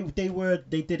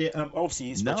did it.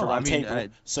 Obviously, it's Retro Roundtable,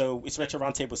 so it's Retro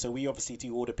Roundtable. So we obviously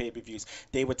do all the pay-per-views.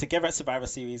 They were together at Survivor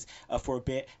Series for a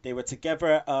bit. They were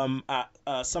together at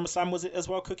SummerSlam, was it as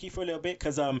well, Cookie, for a little bit?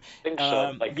 Because think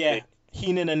so.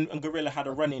 Heenan and Gorilla had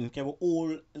a run-in. They were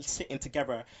all sitting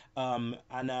together, and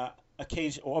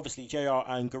obviously JR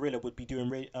and Gorilla would be doing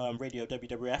radio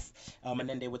WWF, and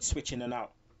then they would switch in and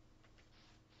out.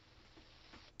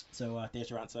 So there's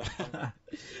your answer.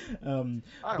 I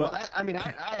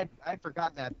had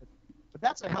forgotten that, but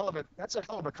that's a hell of a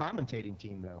commentating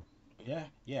team, though.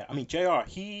 Yeah. I mean, JR,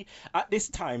 at this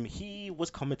time he was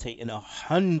commentating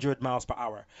 100 miles per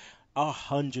hour.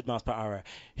 100 miles per hour.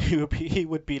 He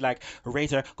would be like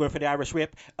Razor going for the Irish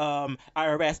Whip,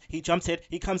 IRS. He jumps it.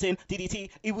 He comes in. DDT.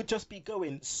 He would just be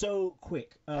going so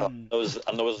quick. There was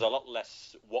a lot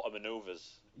less water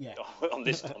maneuvers. Yeah. on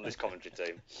this commentary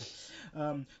team.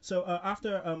 So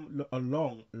after a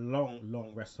long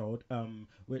rest hold,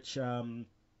 which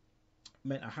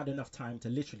meant I had enough time to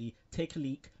literally take a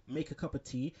leak, make a cup of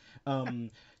tea, have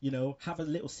a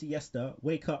little siesta,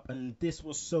 wake up, and this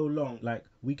was so long. Like,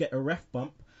 we get a ref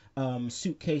bump,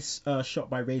 suitcase shot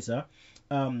by Razor,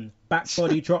 back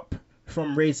body drop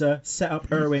from Razor, set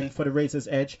up Irwin for the Razor's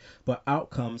Edge, but out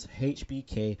comes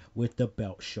HBK with the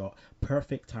belt shot.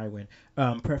 Perfect timing.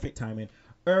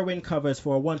 Irwin covers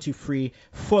for a 1-2-3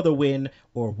 for the win,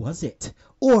 or was it?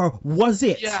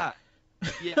 Yeah.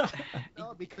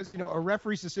 No, because a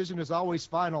referee's decision is always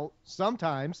final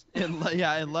sometimes.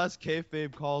 Unless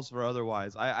kayfabe calls for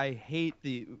otherwise. I hate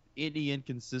any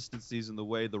inconsistencies in the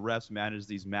way the refs manage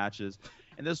these matches,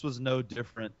 and this was no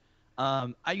different.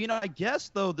 I guess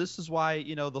though this is why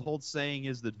the whole saying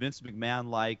is that Vince McMahon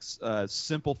likes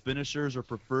simple finishers or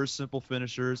prefers simple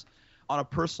finishers. On a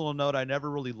personal note, I never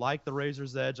really liked the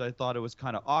Razor's Edge. I thought it was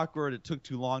kind of awkward. It took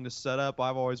too long to set up.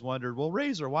 I've always wondered, well,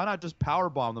 Razor, why not just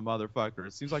powerbomb the motherfucker?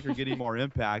 It seems like you're getting more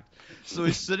impact. So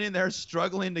he's sitting there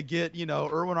struggling to get,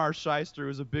 Irwin R. Shyster,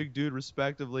 who's a big dude,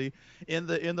 respectively, in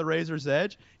the Razor's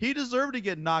Edge. He deserved to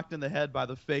get knocked in the head by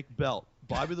the fake belt.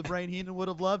 Bobby the Brain Heenan would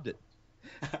have loved it.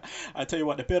 I tell you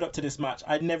what, the build up to this match,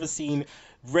 I'd never seen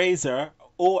Razor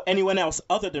or anyone else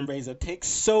other than Razor take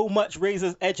so much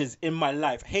Razor's Edges in my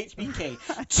life.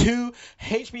 Two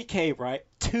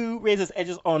Razor's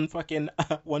Edges on fucking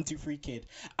 1-2-3 Kid.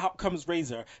 Out comes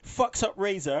Razor, fucks up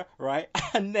Razor, right?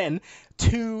 And then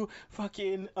two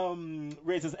fucking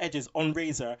Razor's Edges on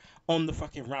Razor on the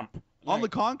fucking ramp. On the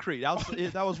concrete.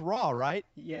 That was Raw, right?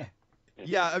 Yeah.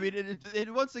 Yeah, I mean,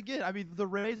 it once again, I mean, the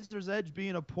Razor's Edge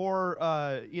being a poor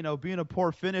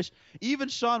finish. Even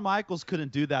Shawn Michaels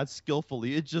couldn't do that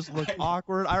skillfully. It just looked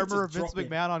awkward. I remember Vince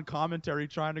McMahon on commentary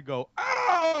trying to go,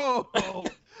 "Oh!"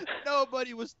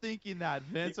 Nobody was thinking that,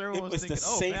 Vince. Everyone was thinking,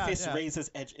 "Oh, man, the safest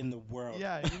Razor's Edge in the world."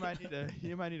 Yeah, you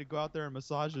might need to go out there and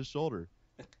massage his shoulder.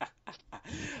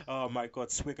 Oh my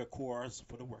God, swig of Coors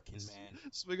for the working man.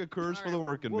 Swig of Coors for the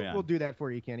working man. We'll do that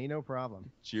for you, Kenny. No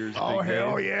problem. Cheers. Oh, Big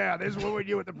hell Dave. yeah. This is what we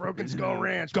do at the Broken Skull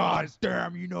Ranch. God boys.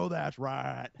 damn, you know that's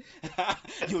right.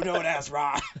 You know that's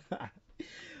right.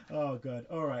 Oh God.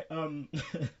 All right. Let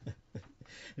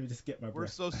me just get my breath. We're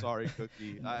so sorry,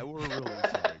 Cookie. We're really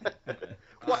sorry.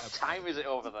 What time is it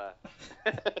over there?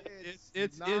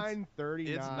 It's 9:30.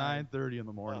 It's 9:30 in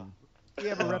the morning. We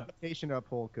have a reputation to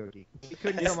uphold, Cookie. We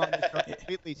couldn't come on the show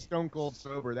completely stone cold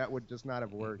sober. That would just not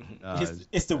have worked.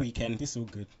 It's the weekend. It's all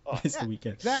good. It's the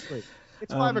weekend. Exactly.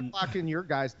 It's 5 o'clock in your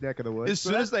guys' neck of the woods. As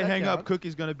soon as they hang up,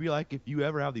 Cookie's going to be like, if you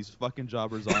ever have these fucking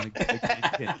jobbers on,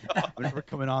 we're never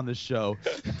coming on this show.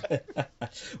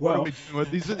 What are we doing with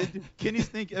these? Kenny's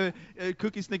thinking,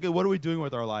 Cookie's thinking, what are we doing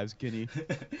with our lives, Kenny?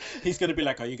 He's going to be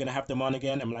like, are you going to have them on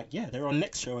again? I'm like, yeah, they're on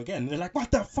next show again. They're like, what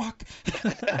the fuck?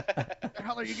 What the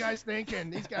hell are you guys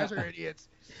thinking? These guys are idiots.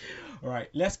 All right,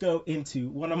 let's go into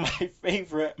one of my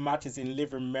favorite matches in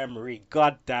living memory.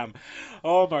 God damn.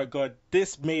 Oh my God.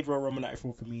 This made Royal Rumble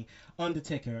 94 for me.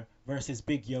 Undertaker versus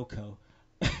Big Yoko.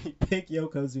 Big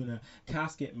Yokozuna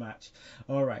casket match.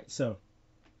 All right, so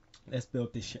let's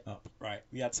build this shit up. Right,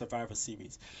 we had Survivor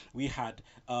Series. We had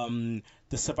the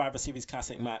Survivor Series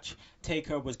classic match.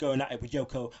 Taker was going at it with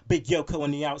Yoko. Big Yoko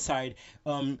on the outside.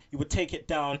 You would take it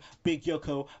down. Big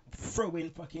Yoko throw in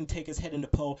fucking Taker's head in the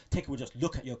pole. Taker would just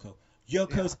look at Yoko.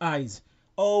 Yoko's eyes.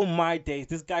 Oh my days.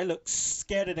 This guy looks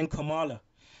scarier than Kamala.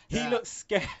 He looks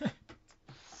scared.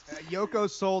 Yoko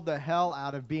sold the hell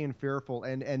out of being fearful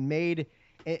and made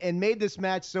this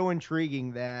match so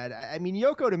intriguing that, I mean,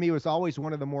 Yoko to me was always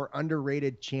one of the more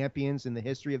underrated champions in the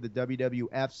history of the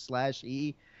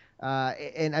WWF/E.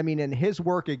 And I mean, in his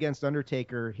work against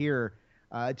Undertaker here,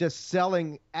 just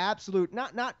selling absolute,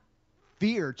 not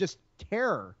fear, just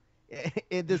terror.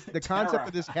 The concept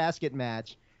of this casket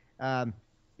match.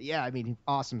 Yeah, I mean,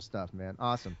 awesome stuff, man.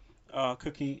 Awesome.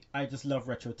 Cookie, I just love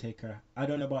Retro Taker. I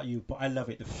don't know about you, but I love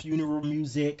it. The funeral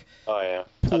music. Oh yeah.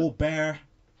 Paul Bear.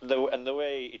 And the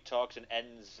way he talks and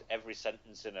ends every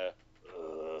sentence in a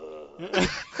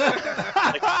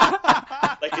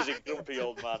like he's a grumpy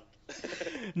old man.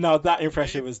 No, that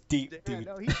impression was deep, dude.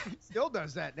 No, he still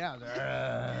does that now.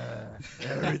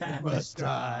 Everything must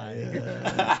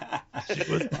die.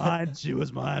 She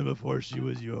was mine before she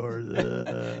was yours.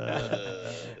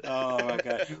 Oh my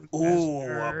God. Ooh,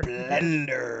 a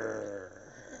blender.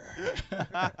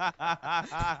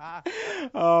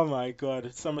 Oh my God.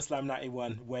 SummerSlam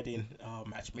 91 wedding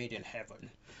match made in heaven.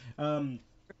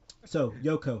 So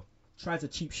Yoko tries a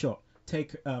cheap shot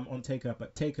on Taker,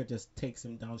 but Taker just takes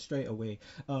him down straight away.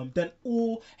 Then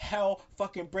all hell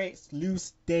fucking breaks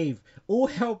loose, Dave. All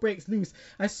hell breaks loose.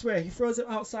 I swear, he throws it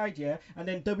outside, yeah, and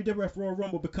then WWF Royal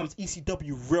Rumble becomes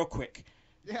ECW real quick.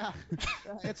 Yeah,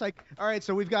 it's like, all right,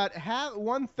 so we've got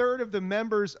 1/3 of the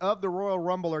members of the Royal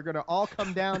Rumble are going to all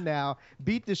come down now,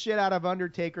 beat the shit out of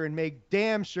Undertaker, and make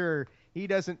damn sure he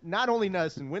not only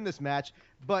doesn't win this match,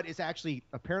 but is actually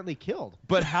apparently killed.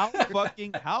 But how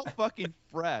fucking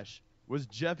fresh was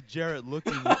Jeff Jarrett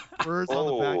looking with furs on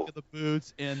the back of the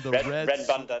boots and the red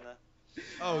bandana?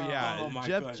 Oh yeah, Oh,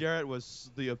 Jeff God. Jarrett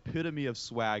was the epitome of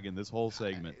swag in this whole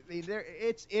segment. I mean,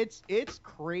 it's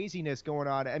craziness going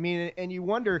on. I mean, and you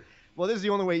wonder, well, this is the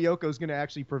only way Yoko's going to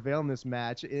actually prevail in this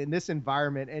match in this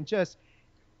environment, and just,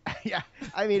 yeah,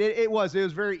 I mean, it was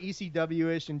very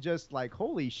ECW-ish, and just like,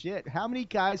 holy shit, how many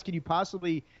guys can you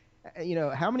possibly,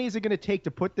 how many is it going to take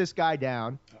to put this guy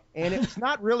down? And it's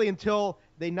not really until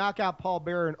they knock out Paul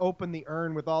Bearer and open the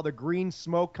urn with all the green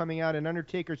smoke coming out and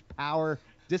Undertaker's power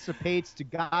dissipates to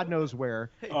God knows where,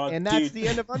 and that's the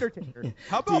end of Undertaker.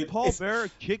 How about Paul Bearer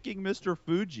kicking Mr.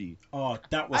 Fuji? Oh,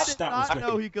 that was I did not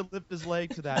know he could lift his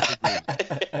leg to that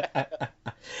degree.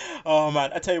 Oh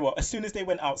man, I tell you what, as soon as they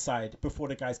went outside before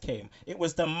the guys came, it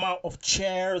was the amount of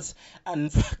chairs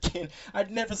and fucking I'd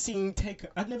never seen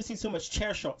so much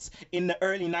chair shots in the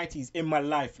early 90s in my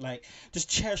life. Like just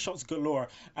chair shots galore.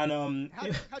 And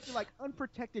how'd you like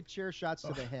unprotected chair shots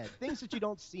to the head? Things that you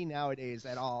don't see nowadays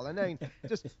at all. And then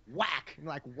just whack and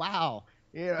like, wow.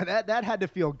 That had to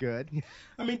feel good.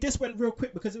 I mean, this went real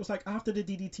quick because it was like after the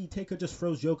DDT, Taker just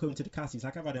throws Yoko into the casket. He's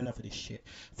like, I've had enough of this shit.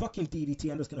 Fucking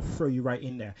DDT, I'm just going to throw you right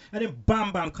in there. And then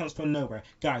Bam Bam comes from nowhere.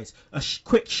 Guys, a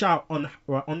quick shout on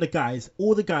the guys,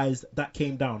 all the guys that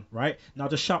came down, right? Now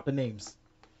just shout the names.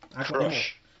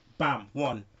 Crush. Bam,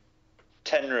 1.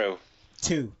 Tenru.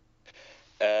 2.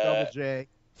 Double J.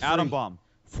 3. Adam Bomb.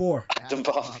 4. Adam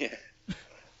Bomb,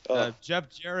 yeah. Jeff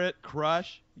Jarrett,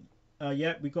 Crush.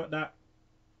 Yeah, we got that.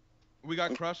 We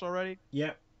got Crush already?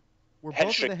 Yep. We're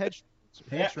both in the head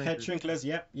Head shrinklers,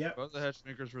 yep. Both the head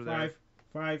shrinkers were there.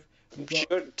 5. We got...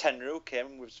 Sure, Tenru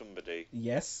came with somebody.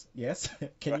 Yes.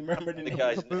 Can you remember the name?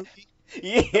 guy's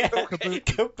Yeah,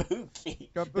 Kabuki.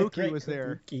 Kabuki was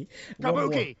there.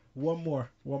 Kabuki. One more.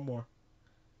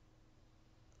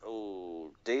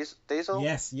 Oh, Diesel?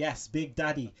 Yes, Big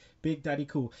Daddy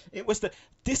Cool. It was the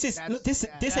this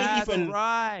ain't even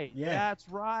right. Yeah, that's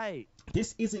right.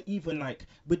 This isn't even like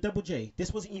with Double J.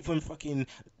 This wasn't even fucking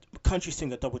country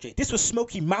singer Double J. This was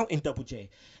Smoky Mountain Double J.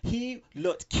 He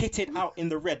looked kitted out in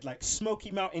the red like Smoky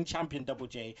Mountain champion Double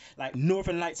J, like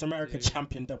Northern Lights America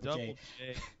champion Double J.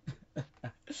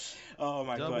 Oh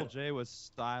my god. Double J was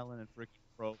styling and freaking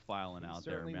profiling out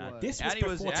there, man. This was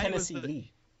before Tennessee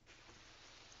Lee.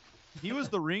 He was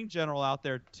the ring general out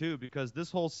there too, because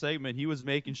this whole segment he was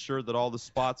making sure that all the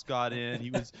spots got in.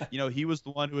 He was, he was the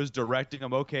one who was directing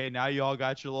them. Okay, now you all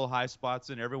got your little high spots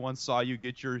in. Everyone saw you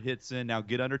get your hits in. Now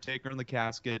get Undertaker in the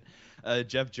casket.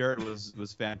 Jeff Jarrett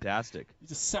was fantastic. He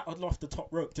just sat off the top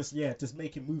rope, just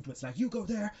making movements like you go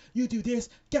there, you do this,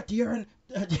 get the urn.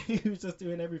 He was just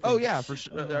doing everything. Oh yeah, for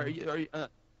sure.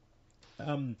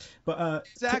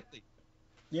 Exactly.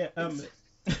 Yeah.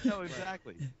 No,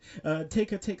 exactly.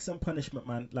 Taker takes some punishment,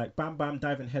 man. Like bam bam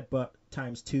diving headbutt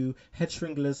 ×2, head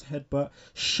stringlers headbutt,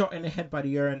 shot in the head by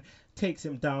the urn, takes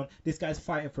him down. This guy's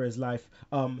fighting for his life.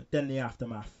 Then the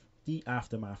aftermath.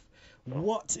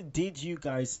 What did you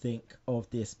guys think of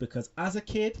this? Because as a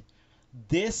kid,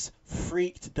 this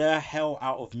freaked the hell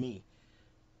out of me.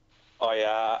 Oh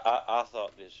yeah, I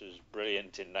thought this was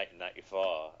brilliant in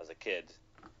 1994 as a kid.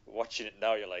 Watching it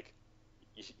now, you're like,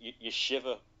 you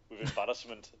shiver with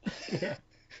embarrassment. Yeah.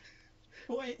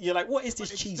 You're like, what is this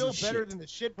cheesy shit? It's still better than the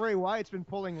shit Bray Wyatt's been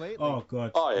pulling lately. Oh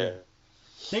god. Oh yeah.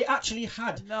 They actually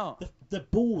had the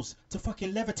balls to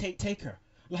fucking levitate Taker.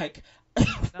 Like.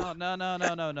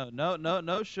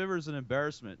 No shivers and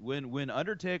embarrassment. When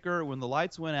Undertaker, when the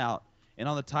lights went out and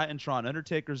on the Titantron,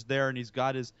 Undertaker's there and he's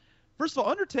got his. First of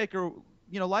all, Undertaker,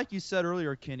 like you said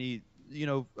earlier, Kenny.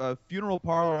 Funeral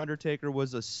parlor Undertaker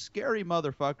was a scary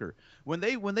motherfucker. When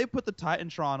they put the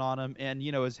Titantron on him and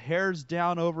his hair's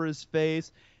down over his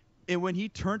face, and when he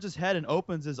turns his head and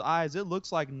opens his eyes, it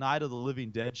looks like Night of the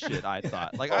Living Dead shit. I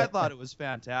thought, I thought it was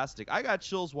fantastic. I got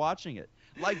chills watching it.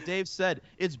 Like Dave said,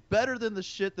 it's better than the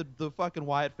shit that the fucking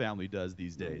Wyatt family does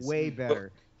these days. Way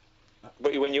better.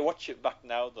 But when you watch it back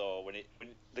now, though, when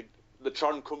the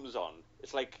Tron comes on,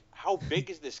 it's like, how big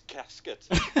is this casket?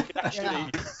 You can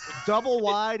actually double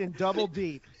wide and double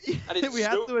deep. And it's we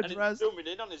have to address zooming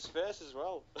in on his face as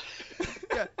well.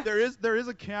 Yeah, there is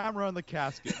a camera on the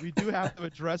casket. We do have to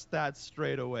address that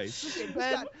straight away.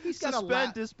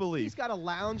 Suspend disbelief. He's got a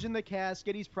lounge in the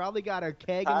casket. He's probably got a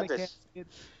keg in the casket.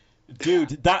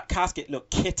 Dude, that casket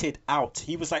looked kitted out.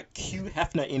 He was like Hugh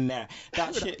Hefner in there.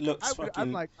 That shit looks fucking.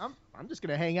 I'm like, I'm just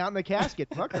gonna hang out in the casket.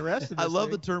 Fuck the rest of this. I love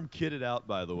thing. the term "kitted out,"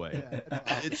 by the way.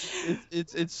 Yeah,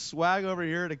 it's swag over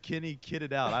here to Kenny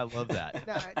kitted out. I love that.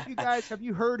 Now, you guys, have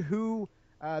you heard who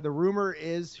the rumor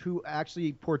is who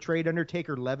actually portrayed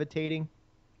Undertaker levitating?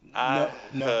 I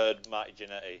heard Marty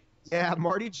Jannetty. Yeah,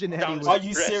 Marty Jannetty. Are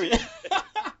you serious?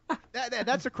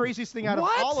 That's the craziest thing out of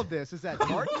all of this is that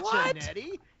Marty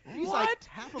Jannetty. He's like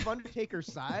half of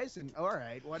Undertaker's size, and all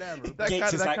right, whatever.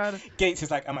 Gates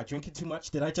is like, am I drinking too much?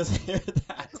 Did I just hear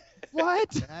that? What?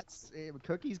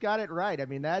 Cookie's got it right. I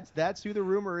mean, that's who the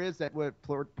rumor is that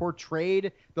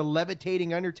portrayed the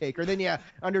levitating Undertaker. Then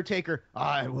Undertaker,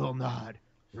 I will not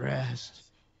rest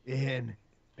in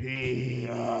peace.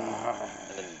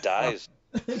 And then dies.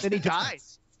 Then he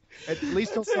dies. At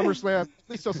least till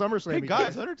SummerSlam. Hey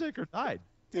guys, Undertaker died.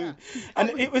 Dude.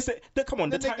 And it was the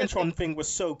Titantron thing was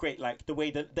so great, like the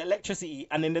way the electricity,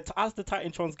 and then as the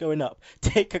Titantron's going up,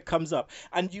 Taker comes up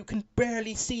and you can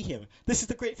barely see him. This is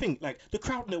the great thing, like the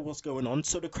crowd know what's going on,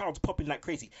 so the crowd's popping like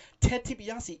crazy. Ted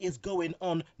DiBiase is going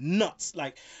on nuts,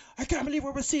 like, I can't believe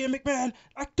what we're seeing, McMahon.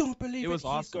 I don't believe it.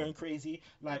 Awesome. He's going crazy.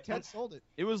 Like Ted sold it.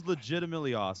 It was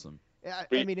legitimately awesome. Yeah,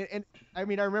 I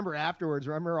remember afterwards.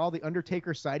 Remember all the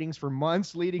Undertaker sightings for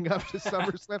months leading up to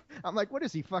SummerSlam. I'm like, what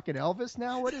is he, fucking Elvis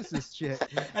now? What is this shit?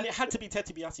 And it had to be Ted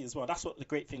DiBiase as well. That's what the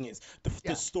great thing is.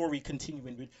 The story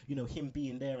continuing with him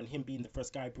being there and him being the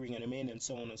first guy bringing him in and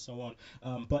so on and so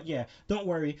on. But yeah, don't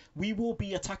worry. We will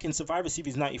be attacking Survivor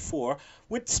Series 94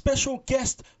 with special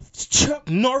guest Chuck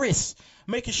Norris,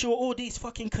 making sure all these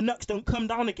fucking Canucks don't come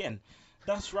down again.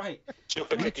 That's right.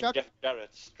 Chuck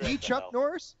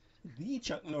Norris? The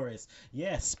Chuck Norris.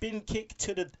 Yeah, spin kick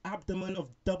to the abdomen of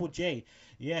Double J.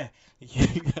 Yeah. There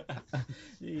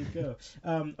you go.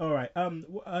 All right.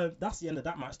 That's the end of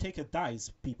that match. Taker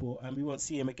dies, people, and we won't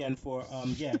see him again for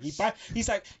he's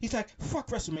like fuck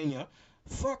WrestleMania.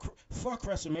 Fuck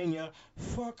WrestleMania.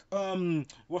 Fuck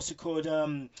what's it called?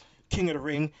 King of the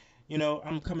Ring. You know,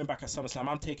 I'm coming back at SummerSlam.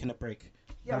 I'm taking a break.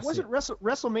 Yeah, That's wasn't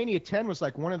WrestleMania 10 was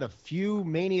like one of the few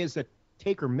manias that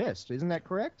Taker missed? Isn't that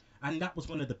correct? And that was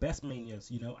one of the best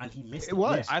manias, you know, and he missed it. It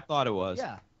was. Yeah. I thought it was.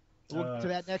 Yeah. Well, to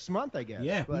that next month, I guess.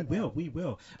 Yeah, but, we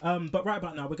will. But right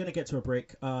about now, we're gonna get to a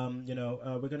break.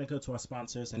 We're gonna go to our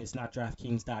sponsors, and it's not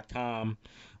DraftKings.com.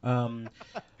 But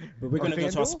we're gonna go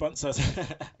to our sponsors. Is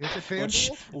it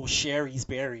FanDuel? or Sherry's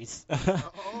Berries.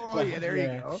 Oh yeah, there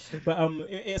you go. But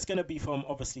it's gonna be from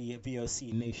obviously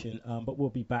VOC Nation. But we'll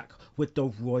be back with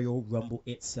the Royal Rumble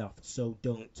itself. So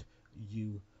don't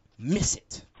you miss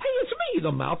it. Hey, it's me,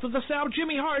 the mouth of the South,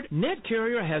 Jimmy Hart. Net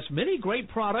Carrier has many great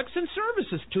products and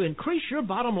services to increase your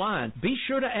bottom line. Be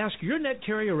sure to ask your Net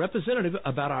Carrier representative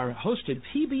about our hosted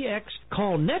PBX.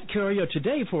 Call Net Carrier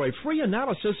today for a free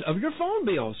analysis of your phone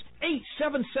bills.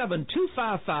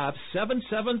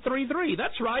 877-255-7733.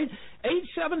 That's right,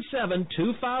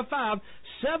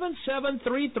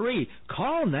 877-255-7733.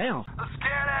 Call now. Let's get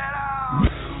it out!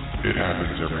 It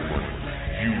happens every morning.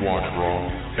 You watch Raw,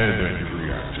 and then you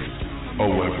react to it.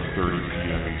 11:30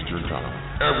 p.m. Eastern Time.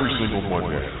 Every single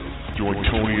Monday. Join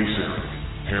Tony and Sarah,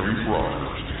 Harry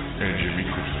Broadhurst, and Jimmy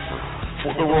Christopher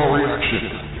for the Raw reaction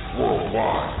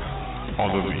worldwide on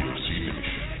the VOC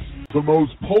Nation. The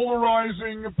most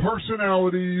polarizing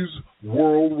personalities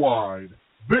worldwide.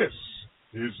 This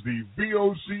is the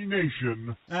VOC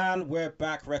Nation. And we're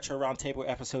back, Retro Roundtable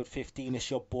episode 15. It's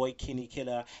your boy Kinny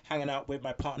Killa, hanging out with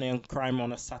my partner in crime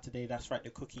on a Saturday. That's right, the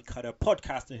cookie cutter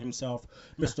podcaster himself,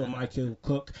 Mr. Michael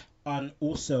Cook, and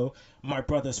also my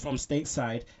brothers from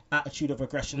stateside, Attitude of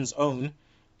Aggression's own,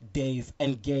 Dave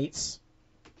and Gatz.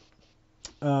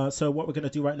 So what we're going to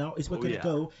do right now is we're going to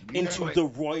go into the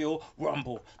Royal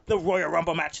Rumble. The Royal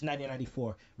Rumble match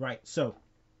 1994. Right, so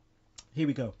here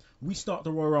we go. We start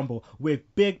the Royal Rumble with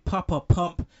Big Papa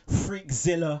Pump,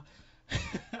 Freakzilla,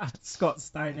 Scott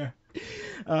Steiner,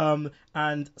 and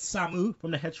Samu from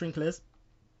the Head Shrinklers.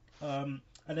 And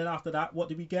then after that, what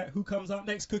do we get? Who comes out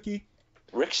next, Cookie?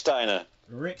 Rick Steiner.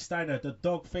 Rick Steiner, the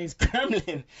dog-faced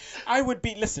gremlin. I would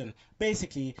be, listen,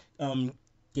 basically,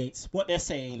 Gates, what they're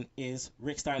saying is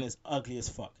Rick Steiner's ugly as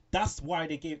fuck. That's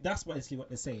basically what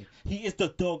they're saying. He is the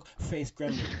dog-faced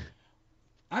gremlin.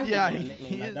 He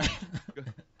is.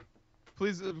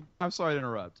 Please, I'm sorry to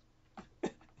interrupt.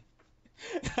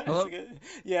 Hello?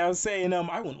 Yeah, I was saying,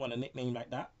 I wouldn't want a nickname like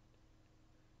that.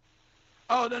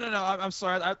 Oh no! I'm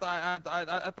sorry. I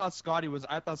thought Scotty was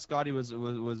in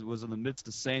the midst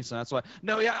of saying something. That's why.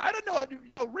 No, yeah, I don't know.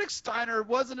 Rick Steiner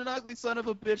wasn't an ugly son of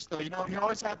a bitch though. You know, he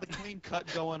always had the clean cut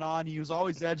going on. He was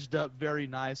always edged up very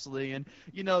nicely, and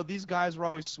you know these guys were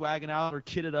always swagging out or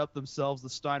kitted up themselves, the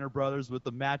Steiner brothers, with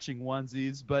the matching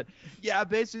onesies. But yeah,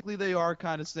 basically they are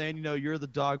kind of saying, you know, you're the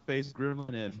dog-faced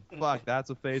gremlin, and fuck, that's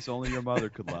a face only your mother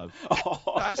could love.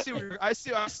 I see where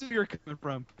you're coming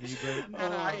from, but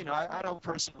no, I don't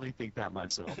personally think that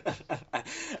myself.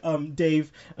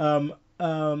 Dave,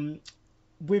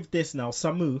 with this now,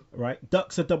 Samu, right,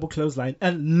 ducks a double clothesline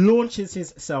and launches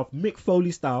himself Mick Foley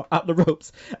style out the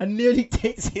ropes and nearly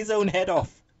takes his own head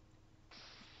off.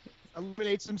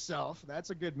 Eliminates himself. That's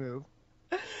a good move.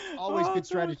 Always good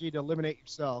strategy to eliminate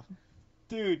yourself.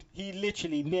 Dude, he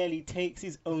literally nearly takes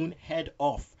his own head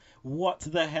off. What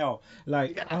the hell?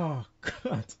 Like, oh,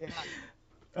 God. Yeah.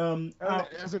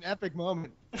 It was an epic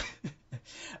moment.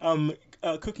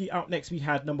 Cookie, out next we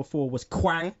had number 4 was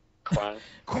Quang. Quang.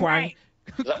 Quang.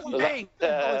 Quang.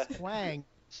 Quang.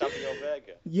 Savio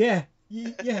Vega. Yeah.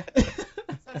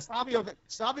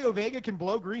 Savio Vega can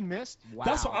blow green mist? Wow.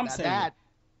 That's what I'm saying.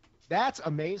 That's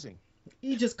amazing.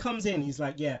 He just comes in. He's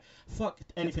like, yeah, fuck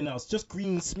anything else. Just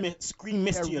green mist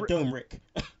to your dome, Rick.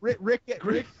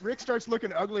 Rick starts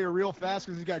looking uglier real fast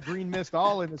because he's got green mist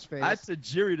all in his face. I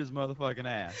tajiri'd his motherfucking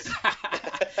ass.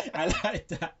 I like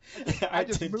that. I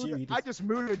just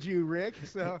mooted you, Rick.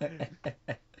 So.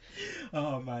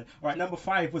 Oh, man. All right, number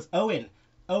 5 was Owen.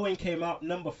 Owen came out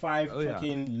number 5,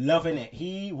 loving it.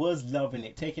 He was loving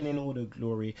it, taking in all the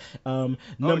glory. He's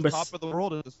top of the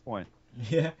world at this point.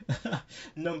 Yeah.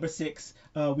 Number 6,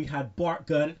 we had Bart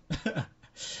Gunn.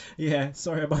 Yeah,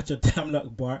 sorry about your damn luck,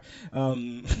 Bart.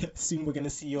 Soon we're gonna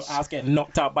see your ass get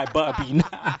knocked out by Butterbean.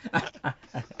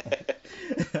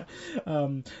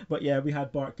 But yeah, we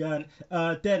had Bart Gunn.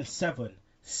 Then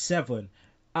 7.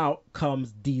 Out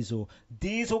comes Diesel.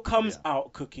 Diesel comes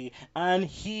out, Cookie, and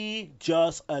he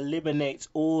just eliminates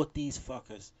all these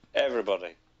fuckers.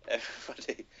 Everybody.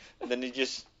 And then he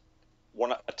just,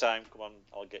 one at a time, come on,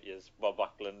 I'll get you. Bob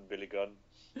Backlund, Billy Gunn.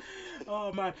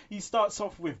 Oh man, he starts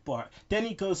off with Bart, then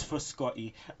he goes for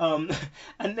Scotty, and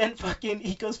then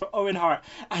he goes for Owen Hart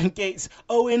and Gates.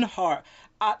 Owen Hart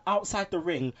outside the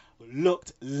ring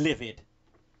looked livid.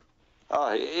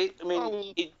 Oh, it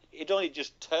only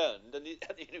just turned, and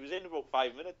it was in about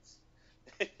 5 minutes.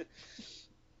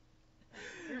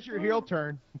 Here's your heel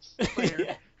turn.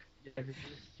 Yeah.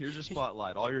 Here's your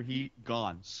spotlight. All your heat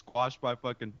gone, squashed by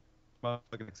fucking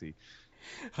Nixie.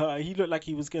 He looked like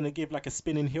he was gonna give like a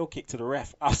spinning heel kick to the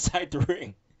ref outside the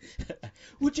ring.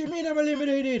 What do you mean I'm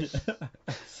eliminated?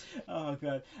 Oh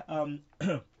god.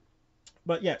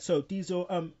 But yeah, so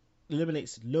Diesel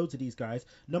eliminates loads of these guys.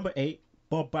 Number 8,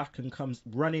 Bob Backlund comes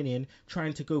running in,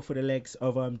 trying to go for the legs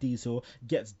of Diesel,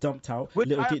 gets dumped out.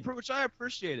 Which I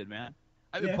appreciated, man.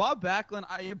 I mean, yeah. Bob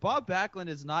Backlund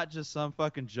is not just some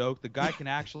fucking joke. The guy can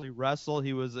actually wrestle.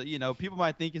 He was, people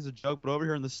might think he's a joke, but over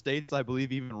here in the States, I believe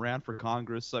he even ran for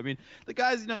Congress. So, I mean, the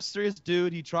guy's, a serious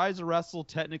dude. He tries to wrestle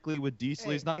technically with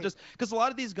Diesel. He's not just, because a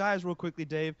lot of these guys, real quickly,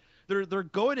 Dave, they're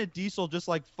going at Diesel just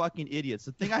like fucking idiots.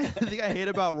 The thing I hate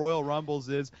about Royal Rumbles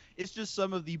is it's just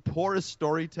some of the poorest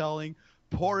storytelling,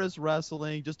 porous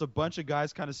wrestling, just a bunch of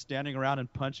guys kind of standing around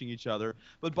and punching each other.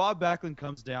 But Bob Backlund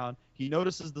comes down. He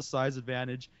notices the size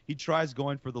advantage. He tries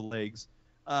going for the legs.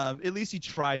 At least he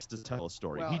tries to tell a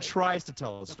story. Well, he tries to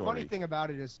tell a story. The funny thing about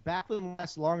it is Backlund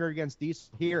lasts longer against Diesel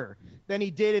here than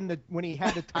he did when he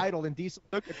had the title and Diesel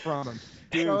took it from him.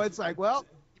 Dude. So it's like, well,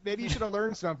 maybe you should have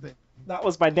learned something. That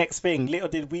was my next thing. Little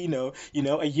did we know,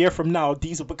 a year from now,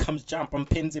 Diesel becomes champ and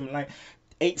pins him in like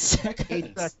 8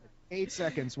 seconds. 8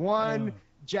 seconds. One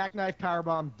jackknife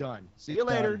powerbomb, done. See you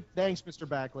later. Done. Thanks, Mr.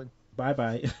 Backlund.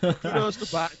 Bye-bye. Kudos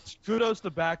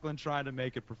to Backlund trying to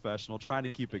make it professional, trying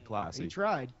to keep it classy. He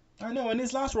tried. I know, and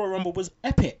his last Royal Rumble was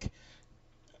epic.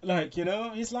 Like,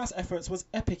 his last efforts was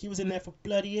epic. He was in there for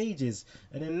bloody ages.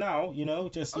 And then now,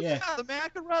 just, yeah, the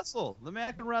man can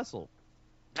wrestle.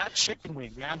 That chicken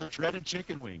wing, man, the dreaded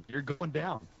chicken wing. You're going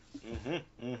down.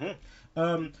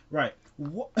 Right.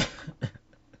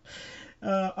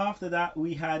 After that,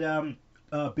 we had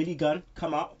Billy Gunn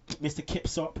come out. Mr.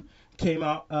 Kipsop came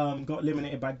out, got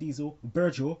eliminated by Diesel.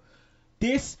 Virgil.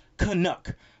 This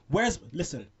Canuck.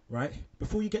 Listen, right?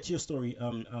 Before you get to your story,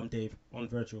 Dave, on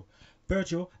Virgil.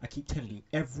 Virgil, I keep telling you,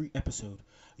 every episode,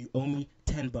 you owe me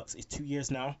 $10. It's 2 years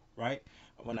now, right?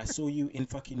 When I saw you in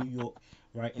fucking New York,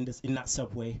 right, in that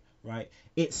subway, right,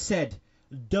 it said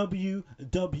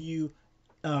WWF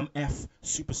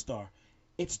Superstar.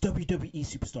 It's WWE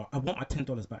Superstar. I want my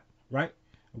 $10 back, right?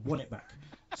 I want it back.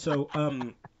 So,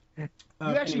 you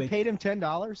actually paid him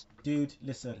 $10? Dude,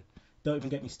 listen. Don't even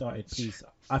get me started, please.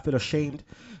 I feel ashamed.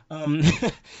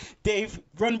 Dave,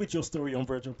 run with your story on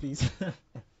Virgil, please.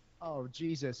 Oh,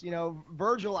 Jesus.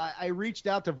 Virgil, I reached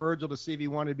out to Virgil to see if he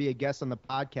wanted to be a guest on the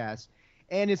podcast.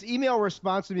 And his email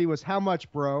response to me was, "How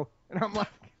much, bro?" And I'm like,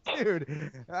 dude,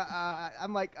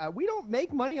 we don't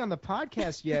make money on the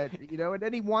podcast yet, and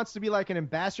then he wants to be like an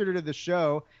ambassador to the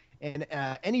show. And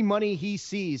any money he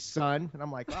sees, son. And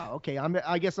I'm like, oh, okay.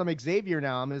 I guess I'm Xavier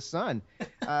now. I'm his son.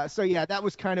 So yeah, that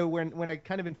was kind of when I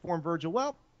kind of informed Virgil.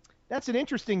 Well, that's an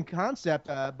interesting concept.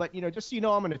 But just so you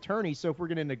know, I'm an attorney. So if we're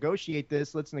going to negotiate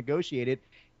this, let's negotiate it.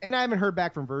 And I haven't heard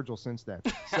back from Virgil since then.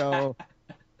 So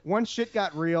once shit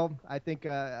got real, I think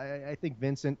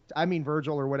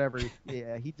Virgil or whatever.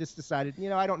 Yeah, he just decided,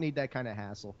 I don't need that kind of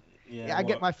hassle. Yeah, I'll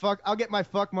get my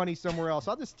fuck money somewhere else.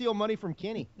 I'll just steal money from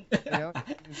Kenny. And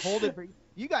hold it.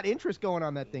 You got interest going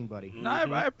on that thing, buddy. No,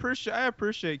 I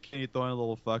appreciate Kenny throwing a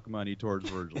little fuck money towards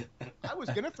Virgil. I was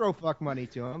gonna throw fuck money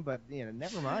to him, but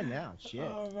never mind now. Shit.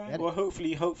 Right. Well,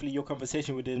 hopefully your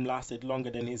conversation with him lasted longer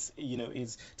than his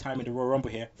time in the Royal Rumble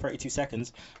here, 32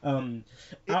 seconds.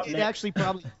 It actually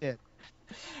probably did.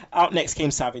 Out next came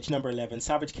Savage, number 11.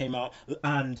 Savage came out,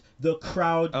 and the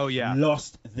crowd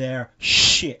lost their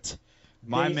shit.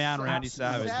 My man, Randy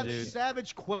Savage, dude.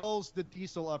 Savage quells the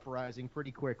Diesel uprising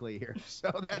pretty quickly here,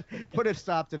 so that put a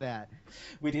stop to that.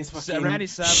 With his fucking... Randy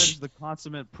Savage, the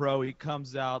consummate pro, he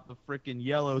comes out, the freaking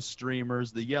yellow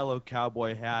streamers, the yellow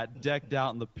cowboy hat, decked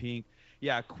out in the pink.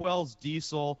 Yeah, quells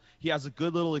Diesel. He has a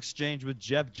good little exchange with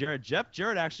Jeff Jarrett. Jeff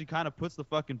Jarrett actually kind of puts the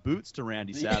fucking boots to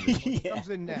Randy Savage. Comes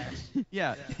in next.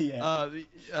 Yeah. And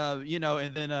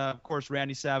then, of course,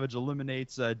 Randy Savage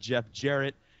eliminates Jeff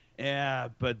Jarrett. Yeah,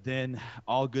 but then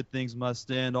all good things must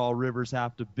end. All rivers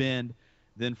have to bend.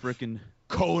 Then freaking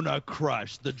Kona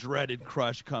Crush, the dreaded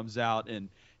Crush, comes out, and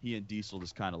he and Diesel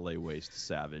just kind of lay waste to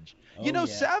Savage.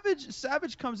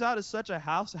 Savage comes out as such a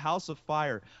house of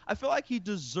fire. I feel like he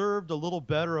deserved a little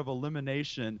better of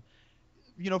elimination,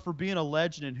 for being a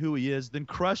legend and who he is, than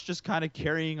Crush just kind of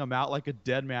carrying him out like a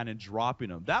dead man and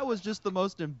dropping him. That was just the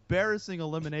most embarrassing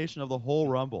elimination of the whole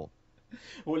Rumble.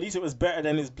 Well, at least it was better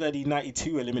than his bloody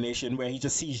 92 elimination where he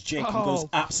just sees Jake and goes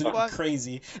absolutely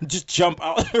crazy and just jump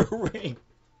out of the ring.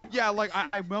 Yeah, like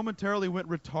I momentarily went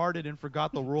retarded and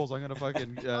forgot the rules. I'm gonna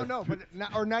fucking. Oh no, but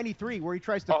or 93 where he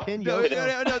tries to pin No,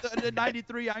 Yoko. no, the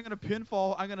 93. I'm gonna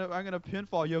pinfall. I'm gonna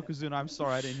pinfall Yokozuna. I'm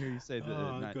sorry, I didn't hear you say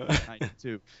the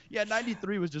 92. Yeah,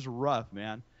 93 was just rough,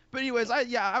 man. But anyways,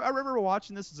 I remember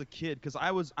watching this as a kid because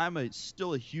I'm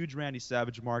still a huge Randy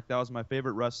Savage mark. That was my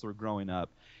favorite wrestler growing up,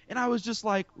 and I was just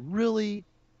like, really,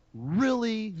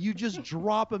 you just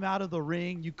drop him out of the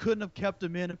ring? You couldn't have kept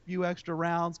him in a few extra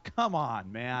rounds? Come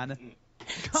on, man.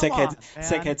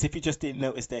 Segheads, if you just didn't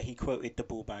notice there, he quoted the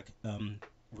ball bag.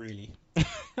 Really.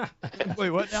 Wait,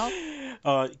 what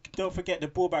now? Don't forget the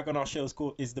ball bag on our show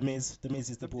is the Miz. The Miz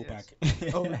is the ball bag.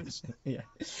 Oh, yeah.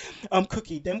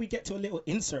 Cookie. Then we get to a little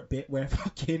insert bit where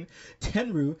fucking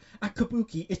Tenryu and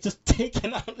Kabuki is just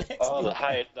taking out Lex. Oh, the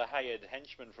hired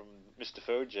henchman from Mr.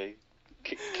 Fuji,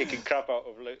 kicking crap out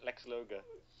of Lex Luger.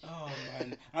 Oh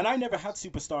man! And I never had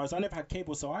Superstars. I never had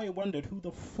cable, so I wondered who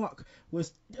the fuck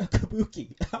was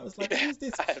Kabuki. I was like, who's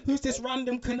this? Who's this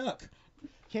random Canuck?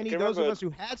 Kenny, those of us who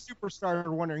had Superstar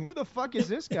are wondering, who the fuck is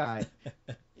this guy?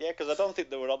 Yeah, because I don't think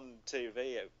they were on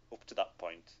TV up to that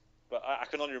point. But I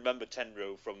can only remember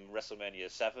Tenryu from WrestleMania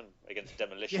 7 against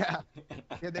Demolition.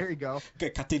 Yeah, there you go.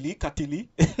 Katili.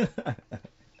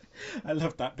 I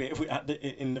love that bit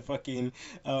in the fucking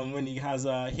when he has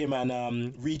him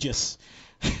and Regis.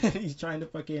 He's trying to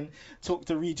fucking talk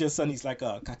to Regis and he's like,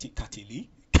 Katili.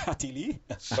 But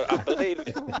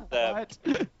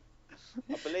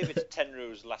I believe it's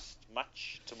Tenryu's last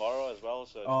match tomorrow as well,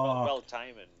 so it's well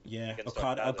timing. Yeah,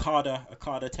 Okada,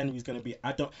 Tenryu's gonna be.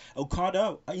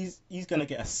 Okada, he's gonna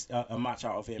get a match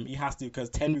out of him. He has to because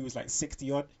Tenryu was like 60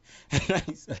 odd.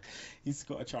 He's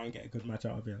got to try and get a good match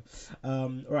out of him. All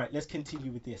right, let's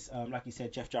continue with this. Like you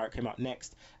said, Jeff Jarrett came out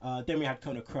next. Then we had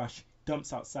Kona Crush,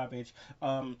 dumps out Savage.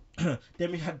 Then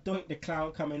we had Doink the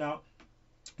Clown coming out.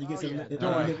 You get and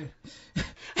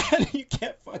you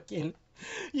get fucking.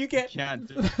 You get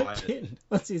fucking,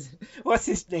 what's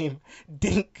his name?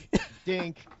 Dink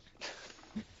the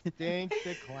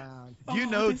Clown.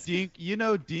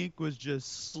 Dink was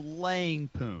just slaying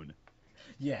Poon.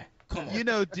 Yeah, come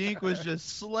on. Dink was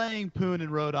just slaying Poon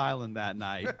in Rhode Island that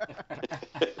night.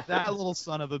 That little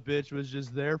son of a bitch was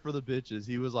just there for the bitches.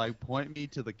 He was like, point me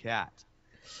to the cat.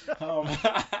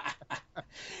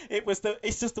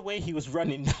 It's just the way he was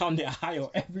running down the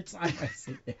aisle every time I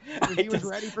see it. He was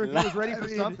ready for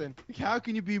something. How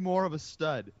can you be more of a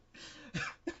stud?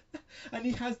 And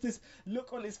he has this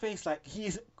look on his face like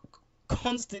he's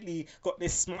constantly got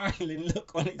this smiling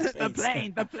look on his face. The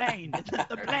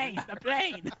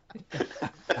plane.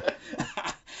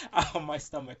 Oh, my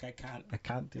stomach, I can't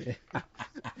do it.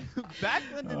 Back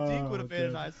then, the Dink would have made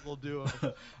a nice little duo.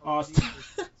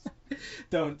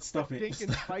 Don't stop it. Dink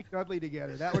and Spike Dudley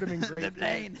together. That would have been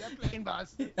great. The plane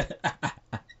boss.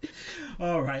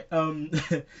 All right.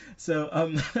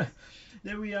 So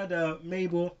then we had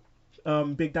Mabel,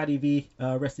 Big Daddy V,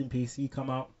 rest in peace. He come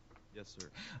out. Yes, sir.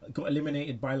 Got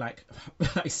eliminated by like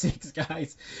 6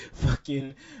 guys.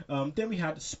 Fucking. Then we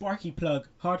had Sparky Plug,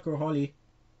 Hardcore Holly.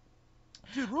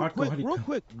 Dude, real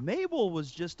quick. Mabel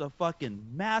was just a fucking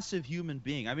massive human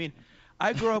being. I mean,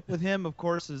 I grew up with him, of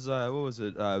course, as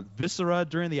Viscera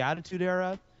during the Attitude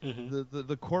Era,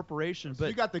 the corporation. But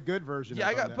you got the good version.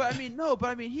 Yeah, but I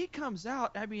mean, he comes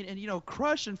out. I mean, and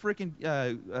Crush and freaking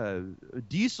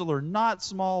Diesel are not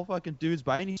small fucking dudes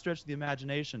by any stretch of the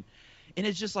imagination. And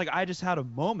it's just like I just had a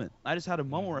moment where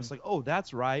it's like, oh,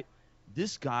 that's right.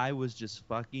 This guy was just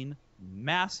fucking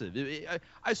massive.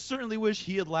 I certainly wish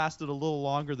he had lasted a little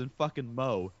longer than fucking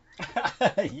Mo.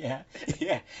 yeah,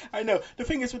 I know. The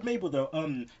thing is with Mabel though,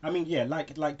 I mean, yeah,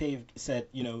 like Dave said,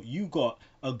 you got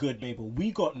a good Mabel.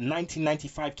 We got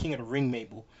 1995 King of the Ring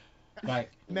Mabel.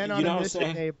 Like, Men on a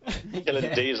mission, Mabel.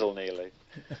 Killing Diesel nearly.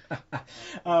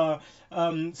 So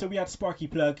we had Sparky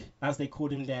Plug, as they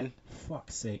called him then.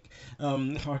 Fuck's sake.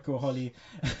 Hardcore Holly.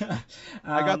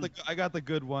 I got the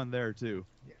good one there too.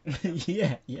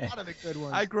 Yeah. A lot of the good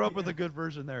ones. I grew up with a good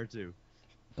version there too.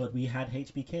 But we had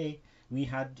HBK. So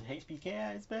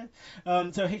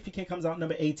HBK comes out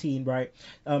number 18, right?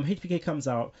 HBK comes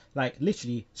out, like,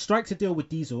 literally strikes a deal with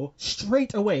Diesel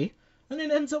straight away, and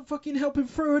then ends up fucking helping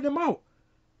throwing him out.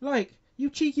 Like, you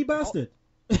cheeky bastard.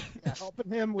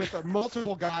 Helping him with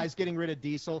multiple guys getting rid of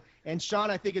Diesel. And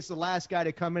Sean, I think, is the last guy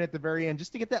to come in at the very end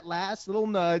just to get that last little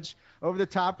nudge over the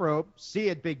top rope. See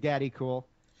it, Big Daddy Cool.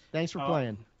 Thanks for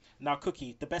playing. Now,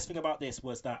 Cookie, the best thing about this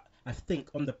was that I think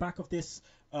on the back of this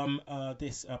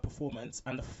performance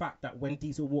and the fact that when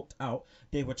Diesel walked out,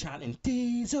 they were chanting,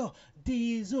 Diesel,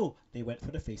 Diesel. They went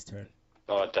for the face turn.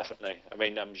 Oh, definitely. I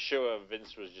mean, I'm sure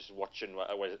Vince was just watching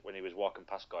when he was walking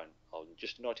past going, I'll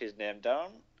just note his name down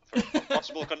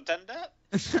Possible contender?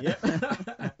 Yeah,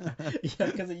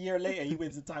 because a year later he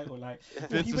wins the title. Like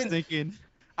Vince was thinking,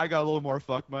 I got a little more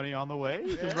fuck money on the way.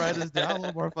 Just write this down. A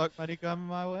little more fuck money coming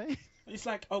my way. It's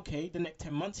like, okay, the next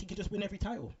 10 months he can just win every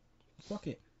title. Fuck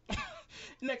it.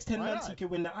 Next 10 months he can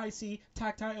win the IC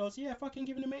tag titles. Yeah, fucking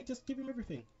give him just give him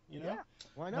everything. You know? Yeah,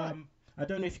 why not? I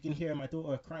don't know if you can hear my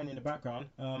daughter crying in the background.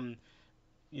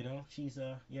 You know, she's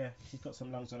got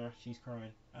some lungs on her. She's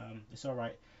crying. It's all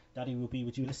right. Daddy will be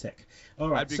with you in a sec. All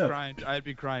right. I'd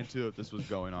be crying too if this was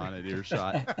going on at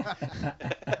earshot.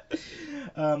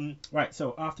 Right.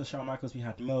 So after Shawn Michaels, we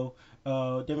had Mo.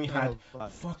 Then we had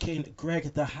fucking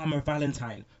Greg the Hammer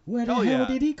Valentine. Where the hell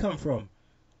did he come from?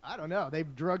 I don't know. They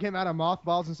drug him out of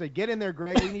mothballs and said, "Get in there,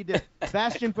 Greg. We need to."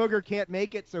 Bastion Booger can't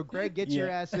make it, so Greg, get your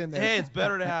ass in there. Hey, it's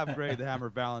better to have Greg the Hammer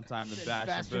Valentine than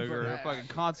Bastion Booger. A fucking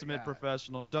consummate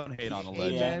professional. Don't hate on the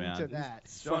legend, man. To that.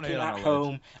 Don't hate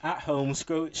on the at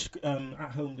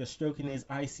home, just stroking his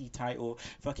IC title,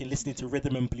 fucking listening to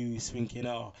rhythm and blues, thinking,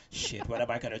 "Oh shit, what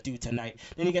am I gonna do tonight?"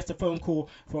 Then he gets a phone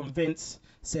call from Vince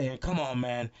saying, "Come on,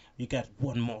 man, you got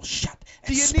one more shot."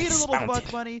 Do you need a little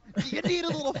fuck money? Do you need a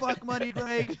little fuck money,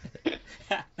 Greg?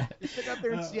 You're sitting up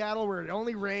there in Seattle where it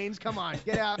only rains. Come on,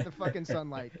 get out in the fucking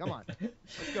sunlight. Come on,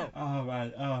 let's go. Oh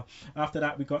man. After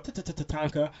that we got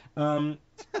Tatanka.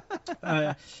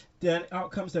 Then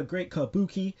out comes the great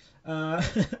Kabuki. God,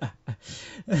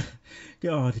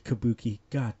 Kabuki.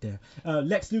 God damn.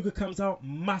 Lex Luger comes out.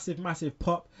 Massive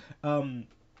pop.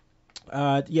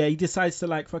 He decides to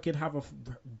like fucking have a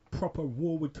proper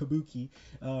war with Kabuki.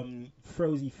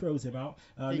 Throws him out.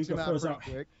 Luger throws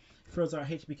out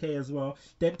HBK as well.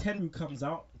 Then Tenryu comes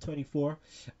out, 24.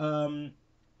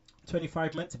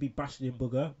 25 meant to be Bastion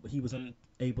Booger, but he was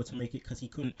unable to make it because he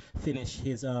couldn't finish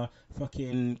his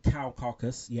fucking cow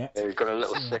carcass yet. Yeah, he got a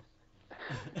little sick.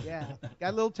 Yeah, got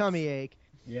a little tummy ache.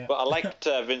 Yeah. But I liked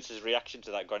Vince's reaction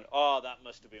to that, going, "Oh, that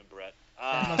must have been Bret.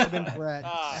 That must have been Bret.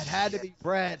 That had to be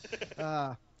Bret.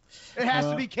 It has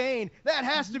to be Kane. That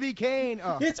has to be Kane.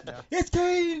 Oh, it's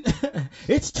Kane.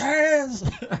 It's Chaz.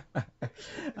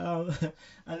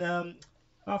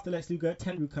 After Lex Luger,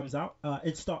 Tenryu comes out.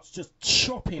 It starts just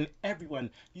chopping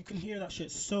everyone. You can hear that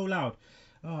shit so loud.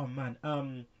 Oh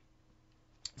man.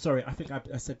 Sorry, I think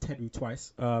I said Tenryu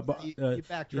twice. But you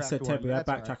said Tenryu. I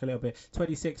backtrack a little bit.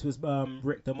 26 was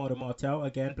Rick the Model Martel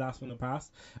again. Blast from the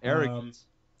past. Arrogance.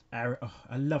 I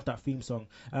love that theme song.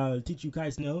 Did you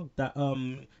guys know that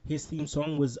his theme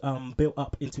song was built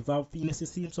up into Val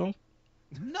Venus's theme song?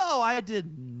 No, I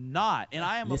did not. And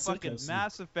I am a fucking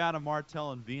massive fan of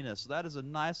Martel and Venus, so that is a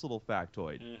nice little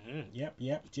factoid. Mm-hmm.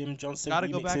 Yep. Jim Johnson Gotta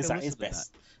go back and remixes at his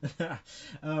best.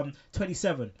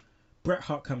 27. Bret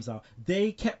Hart comes out.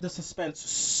 They kept the suspense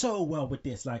so well with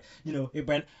this. Like, you know, it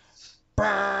went,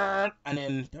 and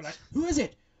then they're like, "Who is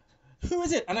it? Who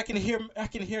is it?" And I can hear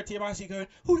TMIC going,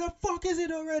 "Who the fuck is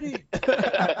it already?"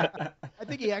 I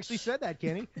think he actually said that,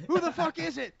 Kenny. Who the fuck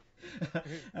is it?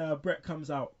 Bret comes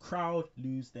out. Crowd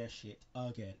lose their shit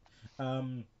again.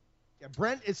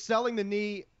 Brent is selling the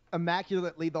knee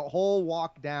immaculately the whole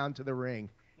walk down to the ring.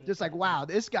 Just like, wow,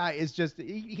 this guy is just,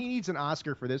 he needs an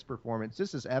Oscar for this performance.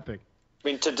 This is epic. I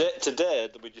mean, today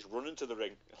we just run into the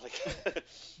ring.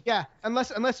 Yeah,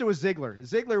 unless it was Ziggler.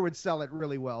 Ziggler would sell it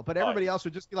really well, but everybody else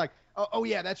would just be like, oh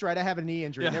yeah, that's right, I have a knee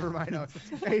injury. Yeah. Never mind.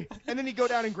 Hey, and then he'd go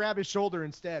down and grab his shoulder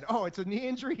instead. Oh, it's a knee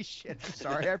injury? Shit,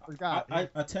 sorry, I forgot.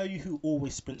 I tell you who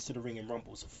always sprints to the ring in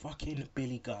Rumbles. Fucking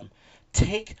Billy Gunn.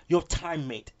 Take your time,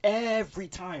 mate. Every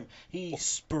time he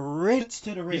sprints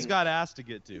to the ring. He's got ass to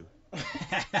get to.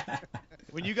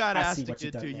 When you got ass to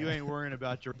get to, you ain't worrying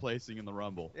about your placing in the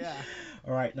Rumble. Yeah.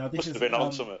 All right, now this must have been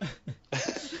ultimate.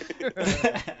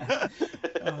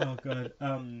 Oh god.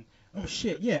 Oh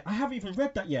shit. Yeah, I haven't even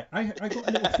read that yet. I got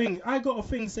a little thing. I got a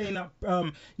thing saying that.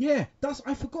 Yeah,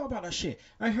 I forgot about that shit.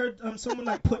 I heard someone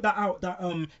like put that out that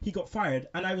he got fired,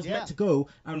 and I was meant to go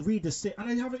and read the shit, and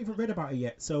I haven't even read about it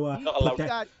yet. So he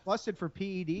got busted for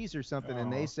PEDs or something,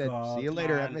 and they said, "See you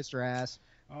later, Mr. Ass."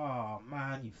 Oh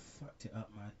man, you fucked it up,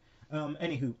 man.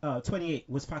 Anywho, 28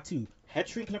 was Fatu. Head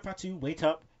shrinker Fatu, wait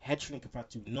up. Head shrinker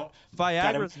Fatu. Not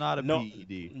Viagra's not a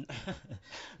PED.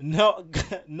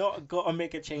 not gotta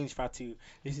make a change Fatu.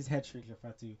 This is head shrinker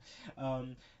Fatu.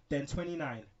 Then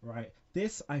 29, right?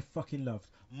 This I fucking loved.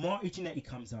 Marty Jannetty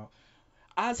comes out.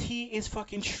 As he is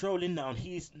fucking strolling down,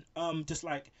 he's just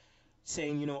like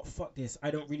saying, you know what, fuck this.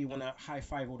 I don't really want to high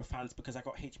five all the fans because I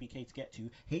got HBK to get to.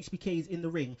 HBK is in the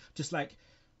ring, just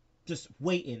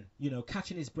waiting, you know,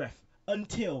 catching his breath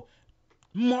until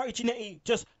Marty Jannetty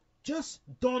just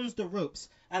dons the ropes,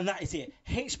 and that is it.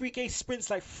 HBK sprints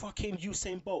like fucking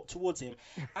Usain Bolt towards him,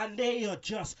 and they are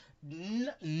just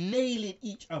nailing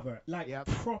each other like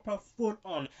proper full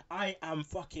on. I am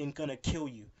fucking gonna kill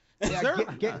you.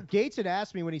 Yeah, Gates had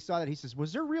asked me when he saw that. He says,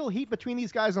 "Was there real heat between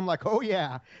these guys?" I'm like, "Oh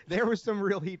yeah, there was some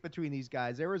real heat between these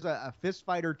guys. There was a fist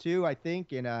fight or two, I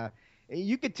think, and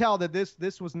you could tell that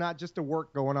this was not just a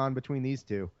work going on between these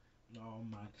two." Oh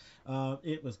man,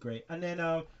 it was great. And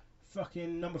then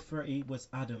fucking number 30 was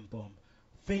Adam Bomb.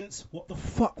 Vince, what the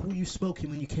fuck were you smoking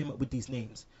when you came up with these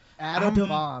names? Adam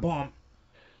Bomb.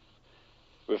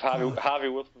 With Harvey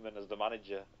Whippleman as the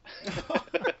manager.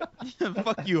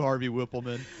 Fuck you, Harvey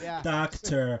Whippleman. Yeah.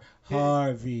 Dr.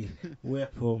 Harvey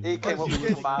Whippleman. He came up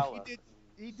with power.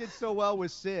 He did so well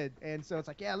with Sid, and so it's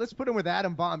like, yeah, let's put him with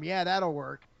Adam Bomb. Yeah, that'll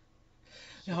work.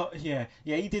 Oh, yeah,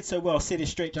 he did so well. Sid is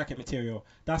straight jacket material.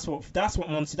 That's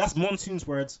Monsoon's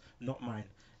words, not mine.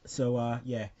 So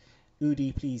yeah,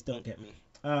 Udi, please don't get me.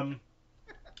 All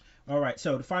right,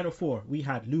 so the final four we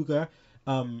had Luger,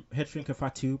 Head Shrinker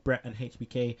Fatu, Bret, and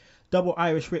HBK. Double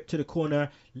Irish Rip to the corner,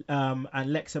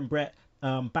 and Lex and Bret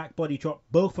back body drop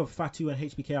both of Fatu and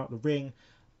HBK out the ring.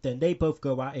 Then they both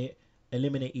go at it,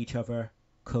 eliminate each other,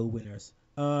 co-winners.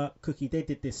 Cookie, they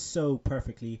did this so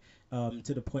perfectly,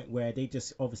 to the point where they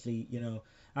just obviously,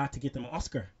 I had to give them an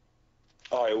Oscar.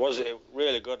 Oh, it was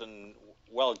really good and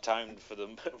well timed for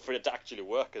them for it to actually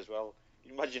work as well.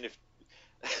 You imagine if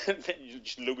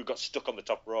Luger got stuck on the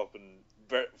top rope and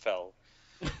Bret fell.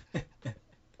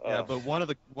 Yeah, but one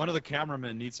of the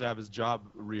cameramen needs to have his job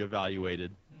reevaluated.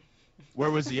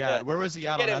 Where was he at? Where was he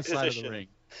at on that side of the ring?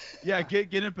 Yeah,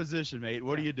 get in position, mate.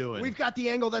 What are you doing? We've got the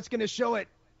angle that's going to show it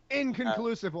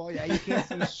inconclusive. Well, yeah, you can't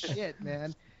see shit,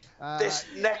 man. This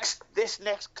next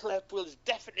clip is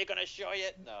definitely going to show you.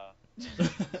 No.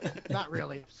 Not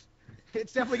really.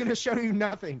 It's definitely going to show you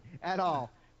nothing at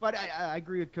all. But I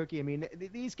agree with Cookie. I mean,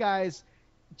 these guys,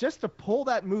 just to pull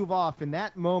that move off in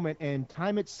that moment and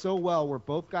time it so well where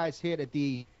both guys hit at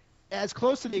as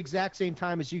close to the exact same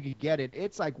time as you could get it,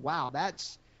 it's like, wow,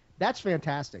 that's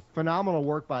fantastic. Phenomenal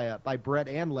work by Bret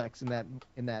and Lex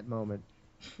in that moment.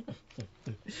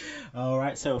 All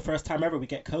right, so first time ever we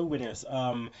get co-winners,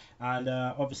 and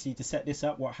obviously to set this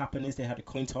up, what happened is they had a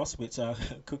coin toss, which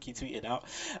Cookie tweeted out,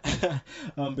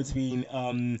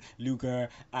 between Luger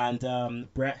and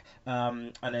Bret,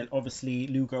 and then obviously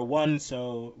Luger won,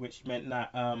 so which meant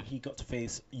that he got to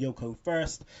face Yoko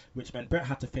first, which meant Bret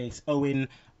had to face Owen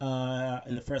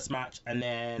in the first match, and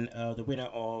then the winner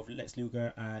of Lex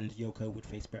Luger and Yoko would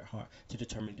face Bret Hart to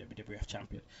determine WWF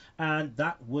champion. And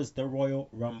that was the Royal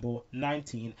Rumble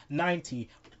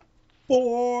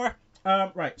 1994.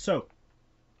 Right, so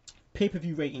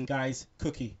pay-per-view rating, guys.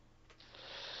 Cookie.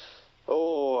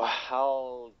 Oh,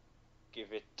 I'll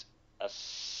give it a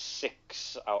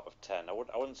 6 out of 10. I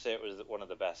wouldn't say it was one of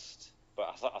the best,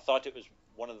 but I thought it was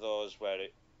one of those where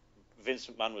Vince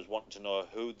McMahon was wanting to know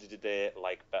who did they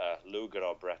like better, Luger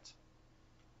or Bret.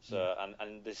 So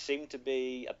and there seemed to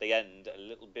be at the end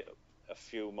a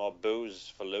few more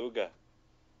boos for Luger.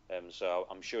 So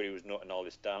I'm sure he was noting all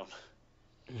this down.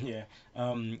 Yeah.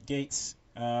 Gates,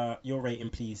 your rating,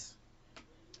 please.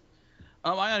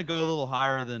 I'm gonna go a little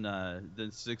higher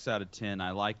than 6 out of 10.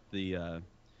 I liked the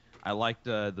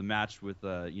match with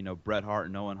Bret Hart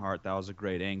and Owen Hart. That was a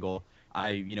great angle.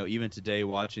 Even today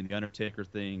watching the Undertaker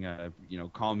thing,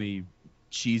 call me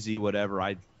cheesy, whatever.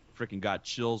 I freaking got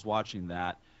chills watching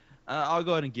that. I'll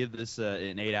go ahead and give this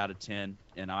an 8 out of 10.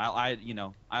 And I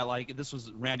like it. This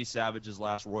was Randy Savage's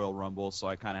last Royal Rumble, so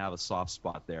I kind of have a soft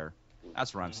spot there.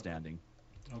 That's where I'm standing.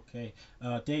 Okay,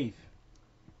 Dave.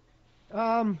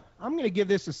 I'm gonna give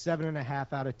this a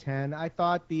 7.5 out of 10. I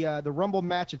thought the Rumble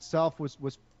match itself was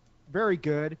very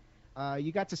good.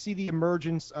 You got to see the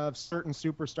emergence of certain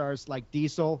superstars like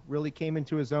Diesel really came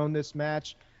into his own this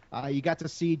match. You got to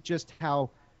see just how,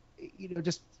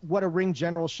 just what a ring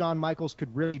general Shawn Michaels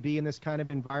could really be in this kind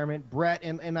of environment. Bret,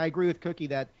 and I agree with Cookie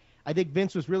that I think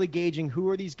Vince was really gauging who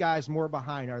are these guys more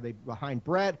behind. Are they behind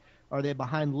Bret? Are they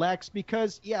behind Lex?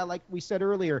 Because, yeah, like we said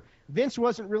earlier, Vince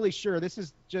wasn't really sure. This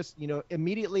is just,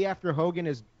 immediately after Hogan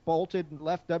has bolted and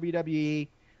left WWE,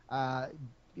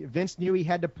 Vince knew he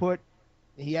had to put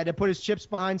his chips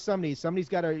behind somebody. Somebody's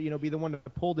got to, be the one to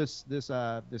pull this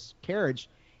carriage.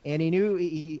 And he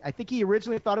knew, I think he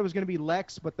originally thought it was going to be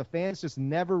Lex, but the fans just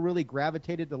never really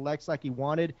gravitated to Lex like he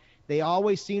wanted. They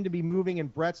always seemed to be moving in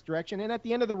Bret's direction. And at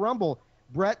the end of the Rumble,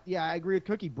 Bret, yeah, I agree with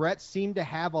Cookie. Bret seemed to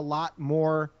have a lot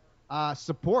more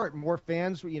support. More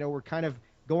fans, were kind of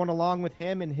going along with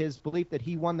him and his belief that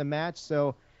he won the match.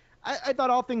 So I thought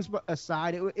all things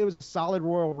aside, it was a solid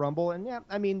Royal Rumble. And, yeah,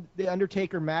 I mean, the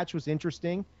Undertaker match was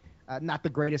interesting. Not the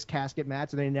greatest casket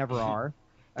match, and they never are.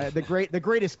 The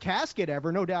greatest casket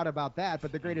ever, no doubt about that,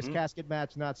 but the greatest casket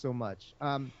match, not so much.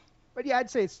 But yeah, I'd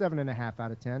say it's 7.5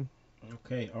 out of 10.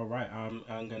 Okay, all right.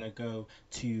 I'm gonna go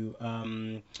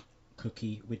to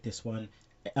Cookie with this one.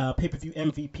 Pay-per-view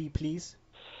MVP, please.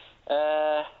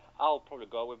 I'll probably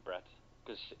go with Bret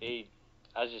because he,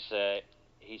 as you say,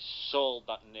 he sold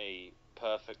that knee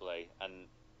perfectly and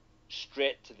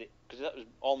straight to the, because that was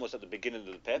almost at the beginning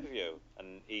of the pay-per-view,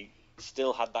 and he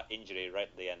still had that injury right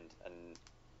at the end, and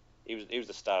he was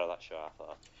the star of that show, I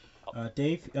thought.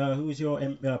 Dave, who is your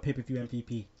pay-per-view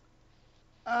MVP?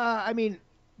 I mean,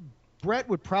 Bret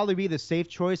would probably be the safe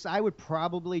choice. I would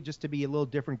probably, just to be a little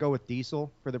different, go with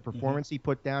Diesel for the performance he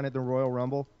put down at the Royal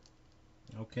Rumble.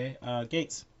 Okay,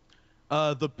 Gates.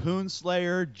 The Poon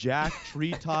Slayer, Jack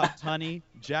Treetop Tunney,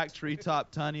 Jack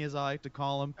Treetop Tunney, as I like to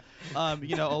call him.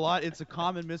 It's a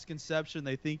common misconception.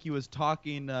 They think he was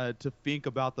talking to Fink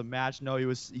about the match. No, he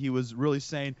was really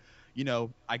saying,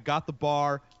 I got the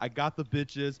bar, I got the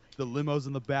bitches, the limo's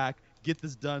in the back. Get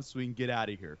this done so we can get out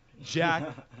of here. Jack,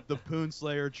 the Poon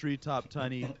Slayer, Treetop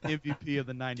Tunney, MVP of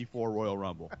the '94 Royal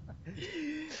Rumble.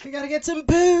 We gotta get some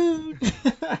poon.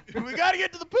 We gotta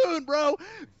get to the poon, bro.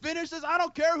 Finish this. I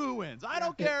don't care who wins. I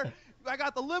don't care. I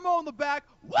got the limo in the back.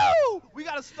 Woo! We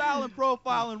got a style and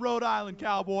profile in Rhode Island,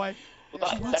 cowboy.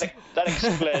 Well, that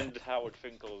explained Howard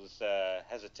Finkel's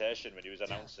hesitation when he was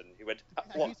announcing. He went,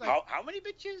 "What? How many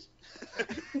bitches?"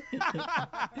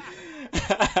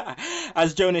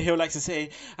 As Jonah Hill likes to say,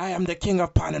 "I am the king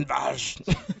of pan and vaj."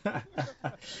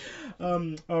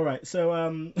 All right,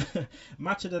 so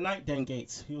match of the night then,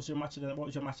 Gates. What was your match of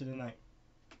the night?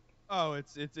 Oh,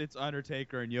 it's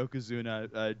Undertaker and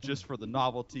Yokozuna, just for the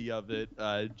novelty of it.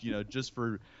 Just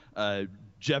for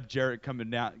Jeff Jarrett coming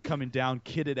down,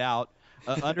 kitted out.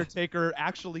 Undertaker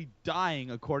actually dying,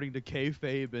 according to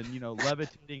kayfabe, and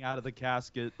levitating out of the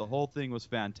casket. The whole thing was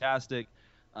fantastic.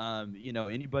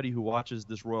 Anybody who watches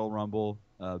this Royal Rumble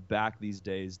back these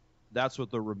days, that's what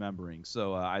they're remembering.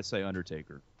 So I say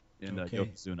Undertaker and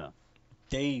Yokozuna.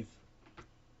 Dave.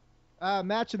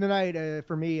 Match of the night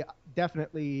for me,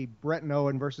 definitely Bret and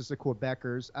Owen versus the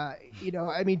Quebecers.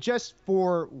 Just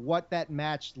for what that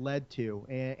match led to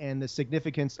and the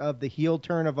significance of the heel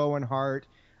turn of Owen Hart.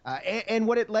 And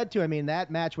what it led to, that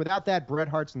match, without that, Bret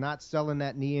Hart's not selling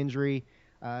that knee injury.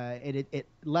 It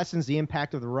lessens the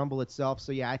impact of the Rumble itself.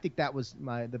 So, yeah, I think that was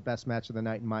the best match of the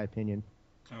night, in my opinion.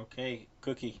 Okay,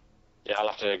 Cookie. Yeah, I'll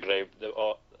have to agree. The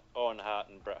Owen Hart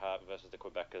and Bret Hart versus the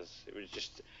Quebecers. It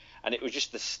was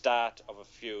just the start of a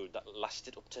feud that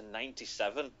lasted up to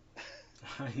 97.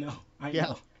 I know.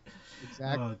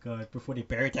 Exactly. Oh, God, before they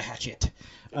buried the hatchet.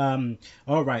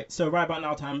 All right, so right about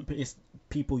now time is,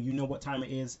 people, you know what time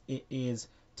it is. It is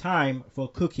time for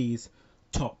Cookie's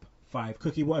Top 5.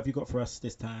 Cookie, what have you got for us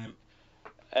this time?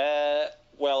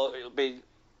 Well, it'll be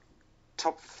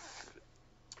top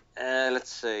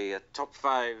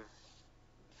 5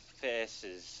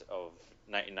 faces of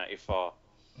 1994.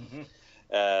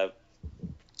 At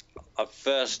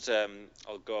first,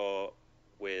 I'll go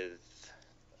with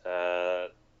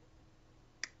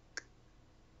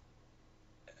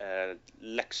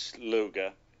Lex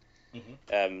Luger.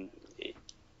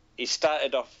 He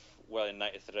started off well in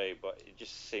 '93, but it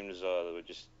just seemed as though they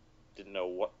just didn't know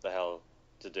what the hell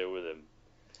to do with him.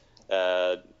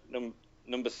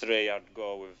 Number 3, I'd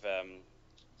go with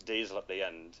Diesel at the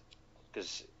end,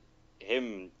 because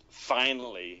him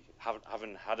finally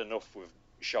having had enough with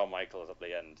Shawn Michaels at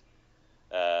the end,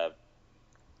 that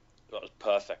was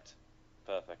perfect.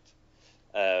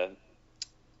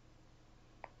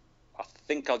 I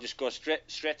think I'll just go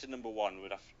straight to number 1.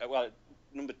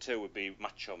 Number 2 would be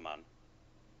Macho Man.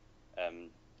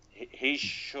 He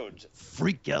should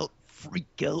freak out,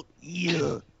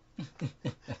 yeah.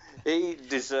 He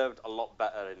deserved a lot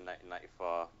better in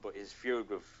 1994, but his feud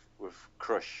with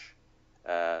Crush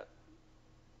was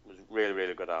really,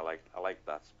 really good. I like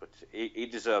that, but he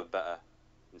deserved better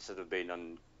instead of being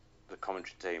on the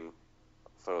commentary team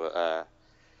for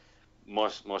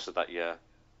most of that year.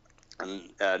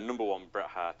 And number 1, Bret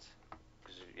Hart,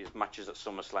 because his matches at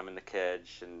SummerSlam in the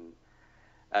cage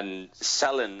and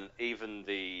selling even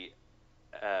the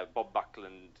Bob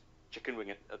Backlund chicken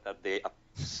wing at the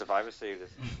Survivor Series.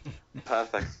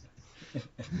 Perfect.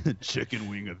 Chicken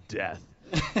wing of death.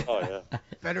 Oh, yeah.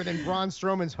 Better than Braun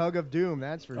Strowman's Hug of Doom,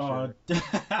 that's for sure.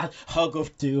 Hug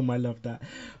of Doom, I love that.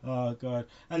 Oh, God.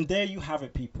 And there you have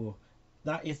it, people.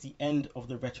 That is the end of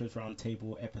the Retros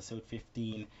Roundtable, episode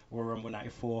 15, Royal Rumble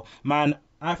 94. Man,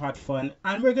 I've had fun,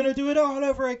 and we're going to do it all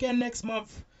over again next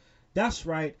month. That's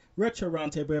right, Retro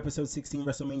Roundtable, episode 16,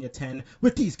 WrestleMania 10,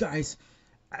 with these guys.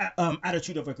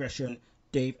 Attitude of Aggression,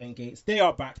 Dave and Gates. They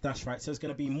are back, that's right. So it's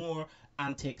going to be more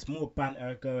antics, more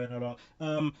banter going along.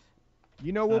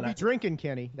 You know we'll be drinking,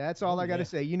 Kenny. That's all I got to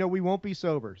say. You know we won't be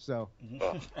sober, so.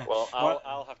 Well,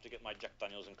 I'll have to get my Jack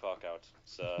Daniels and Cork out.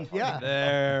 So. Yeah.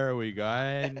 There we go.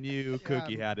 I knew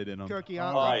Cookie had it in him. Cookie,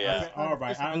 all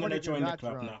right. I'm going to join the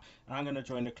club now. I'm going to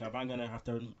join the club. I'm going to have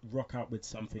to rock out with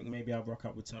something. Maybe I'll rock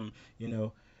out with some,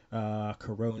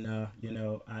 Corona,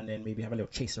 and then maybe have a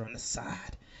little chaser on the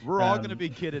side. We're all going to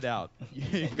be kitted out.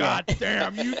 God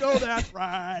damn, you know that's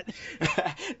right.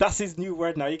 That's his new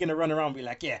word now. You're going to run around and be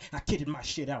like, yeah, I kitted my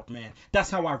shit out, man.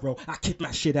 That's how I roll. I kid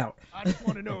my shit out. I just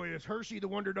want to know, is Hershey the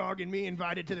Wonder Dog and me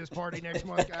invited to this party next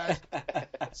month, guys?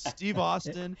 Steve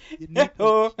Austin,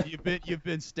 you've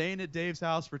been staying at Dave's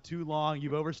house for too long.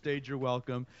 You've overstayed your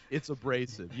welcome. It's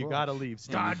abrasive. You got to leave,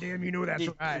 Steve. God damn, you know that's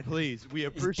right. Please, we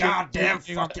appreciate goddamn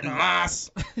fucking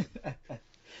mass.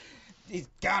 These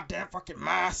goddamn fucking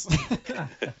mass.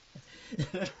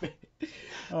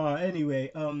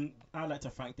 Anyway, I'd like to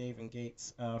thank Dave and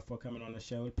Gates for coming on the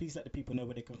show. Please let the people know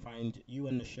where they can find you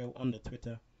and the show on the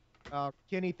Twitter.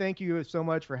 Kenny, thank you so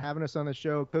much for having us on the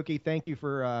show. Cookie, thank you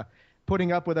for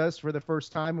putting up with us for the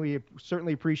first time. We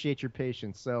certainly appreciate your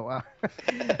patience. So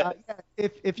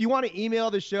if you want to email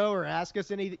the show or ask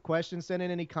us any questions, send in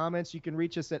any comments, you can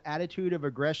reach us at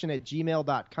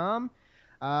attitudeofaggression@gmail.com.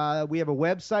 We have a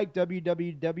website,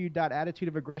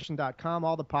 www.attitudeofaggression.com.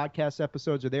 All the podcast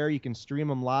episodes are there. You can stream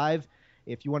them live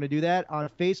if you want to do that. On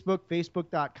Facebook,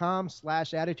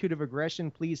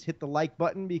 facebook.com/attitudeofaggression. Please hit the like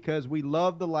button because we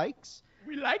love the likes.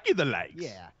 We like you the likes.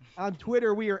 Yeah. On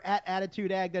Twitter, we are at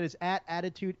AttitudeAg. That is at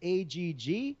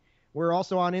AttitudeAGG. We're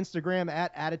also on Instagram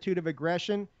at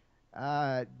AttitudeOfAggression.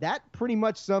 That pretty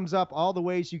much sums up all the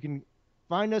ways you can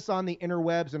find us on the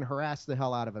interwebs and harass the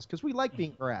hell out of us because we like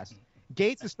being harassed.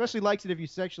 Gates especially likes it if you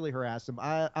sexually harass him.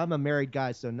 I'm a married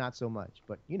guy, so not so much,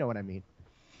 but you know what I mean.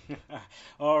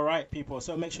 All right, people.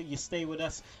 So make sure you stay with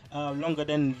us longer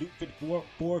than Ludwig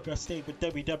Borger stayed with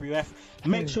WWF.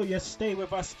 Make sure you stay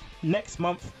with us next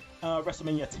month.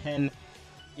 WrestleMania 10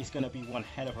 is going to be one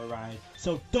hell of a ride.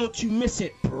 So don't you miss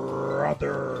it,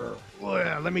 brother.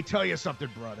 Well, let me tell you something,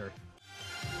 brother.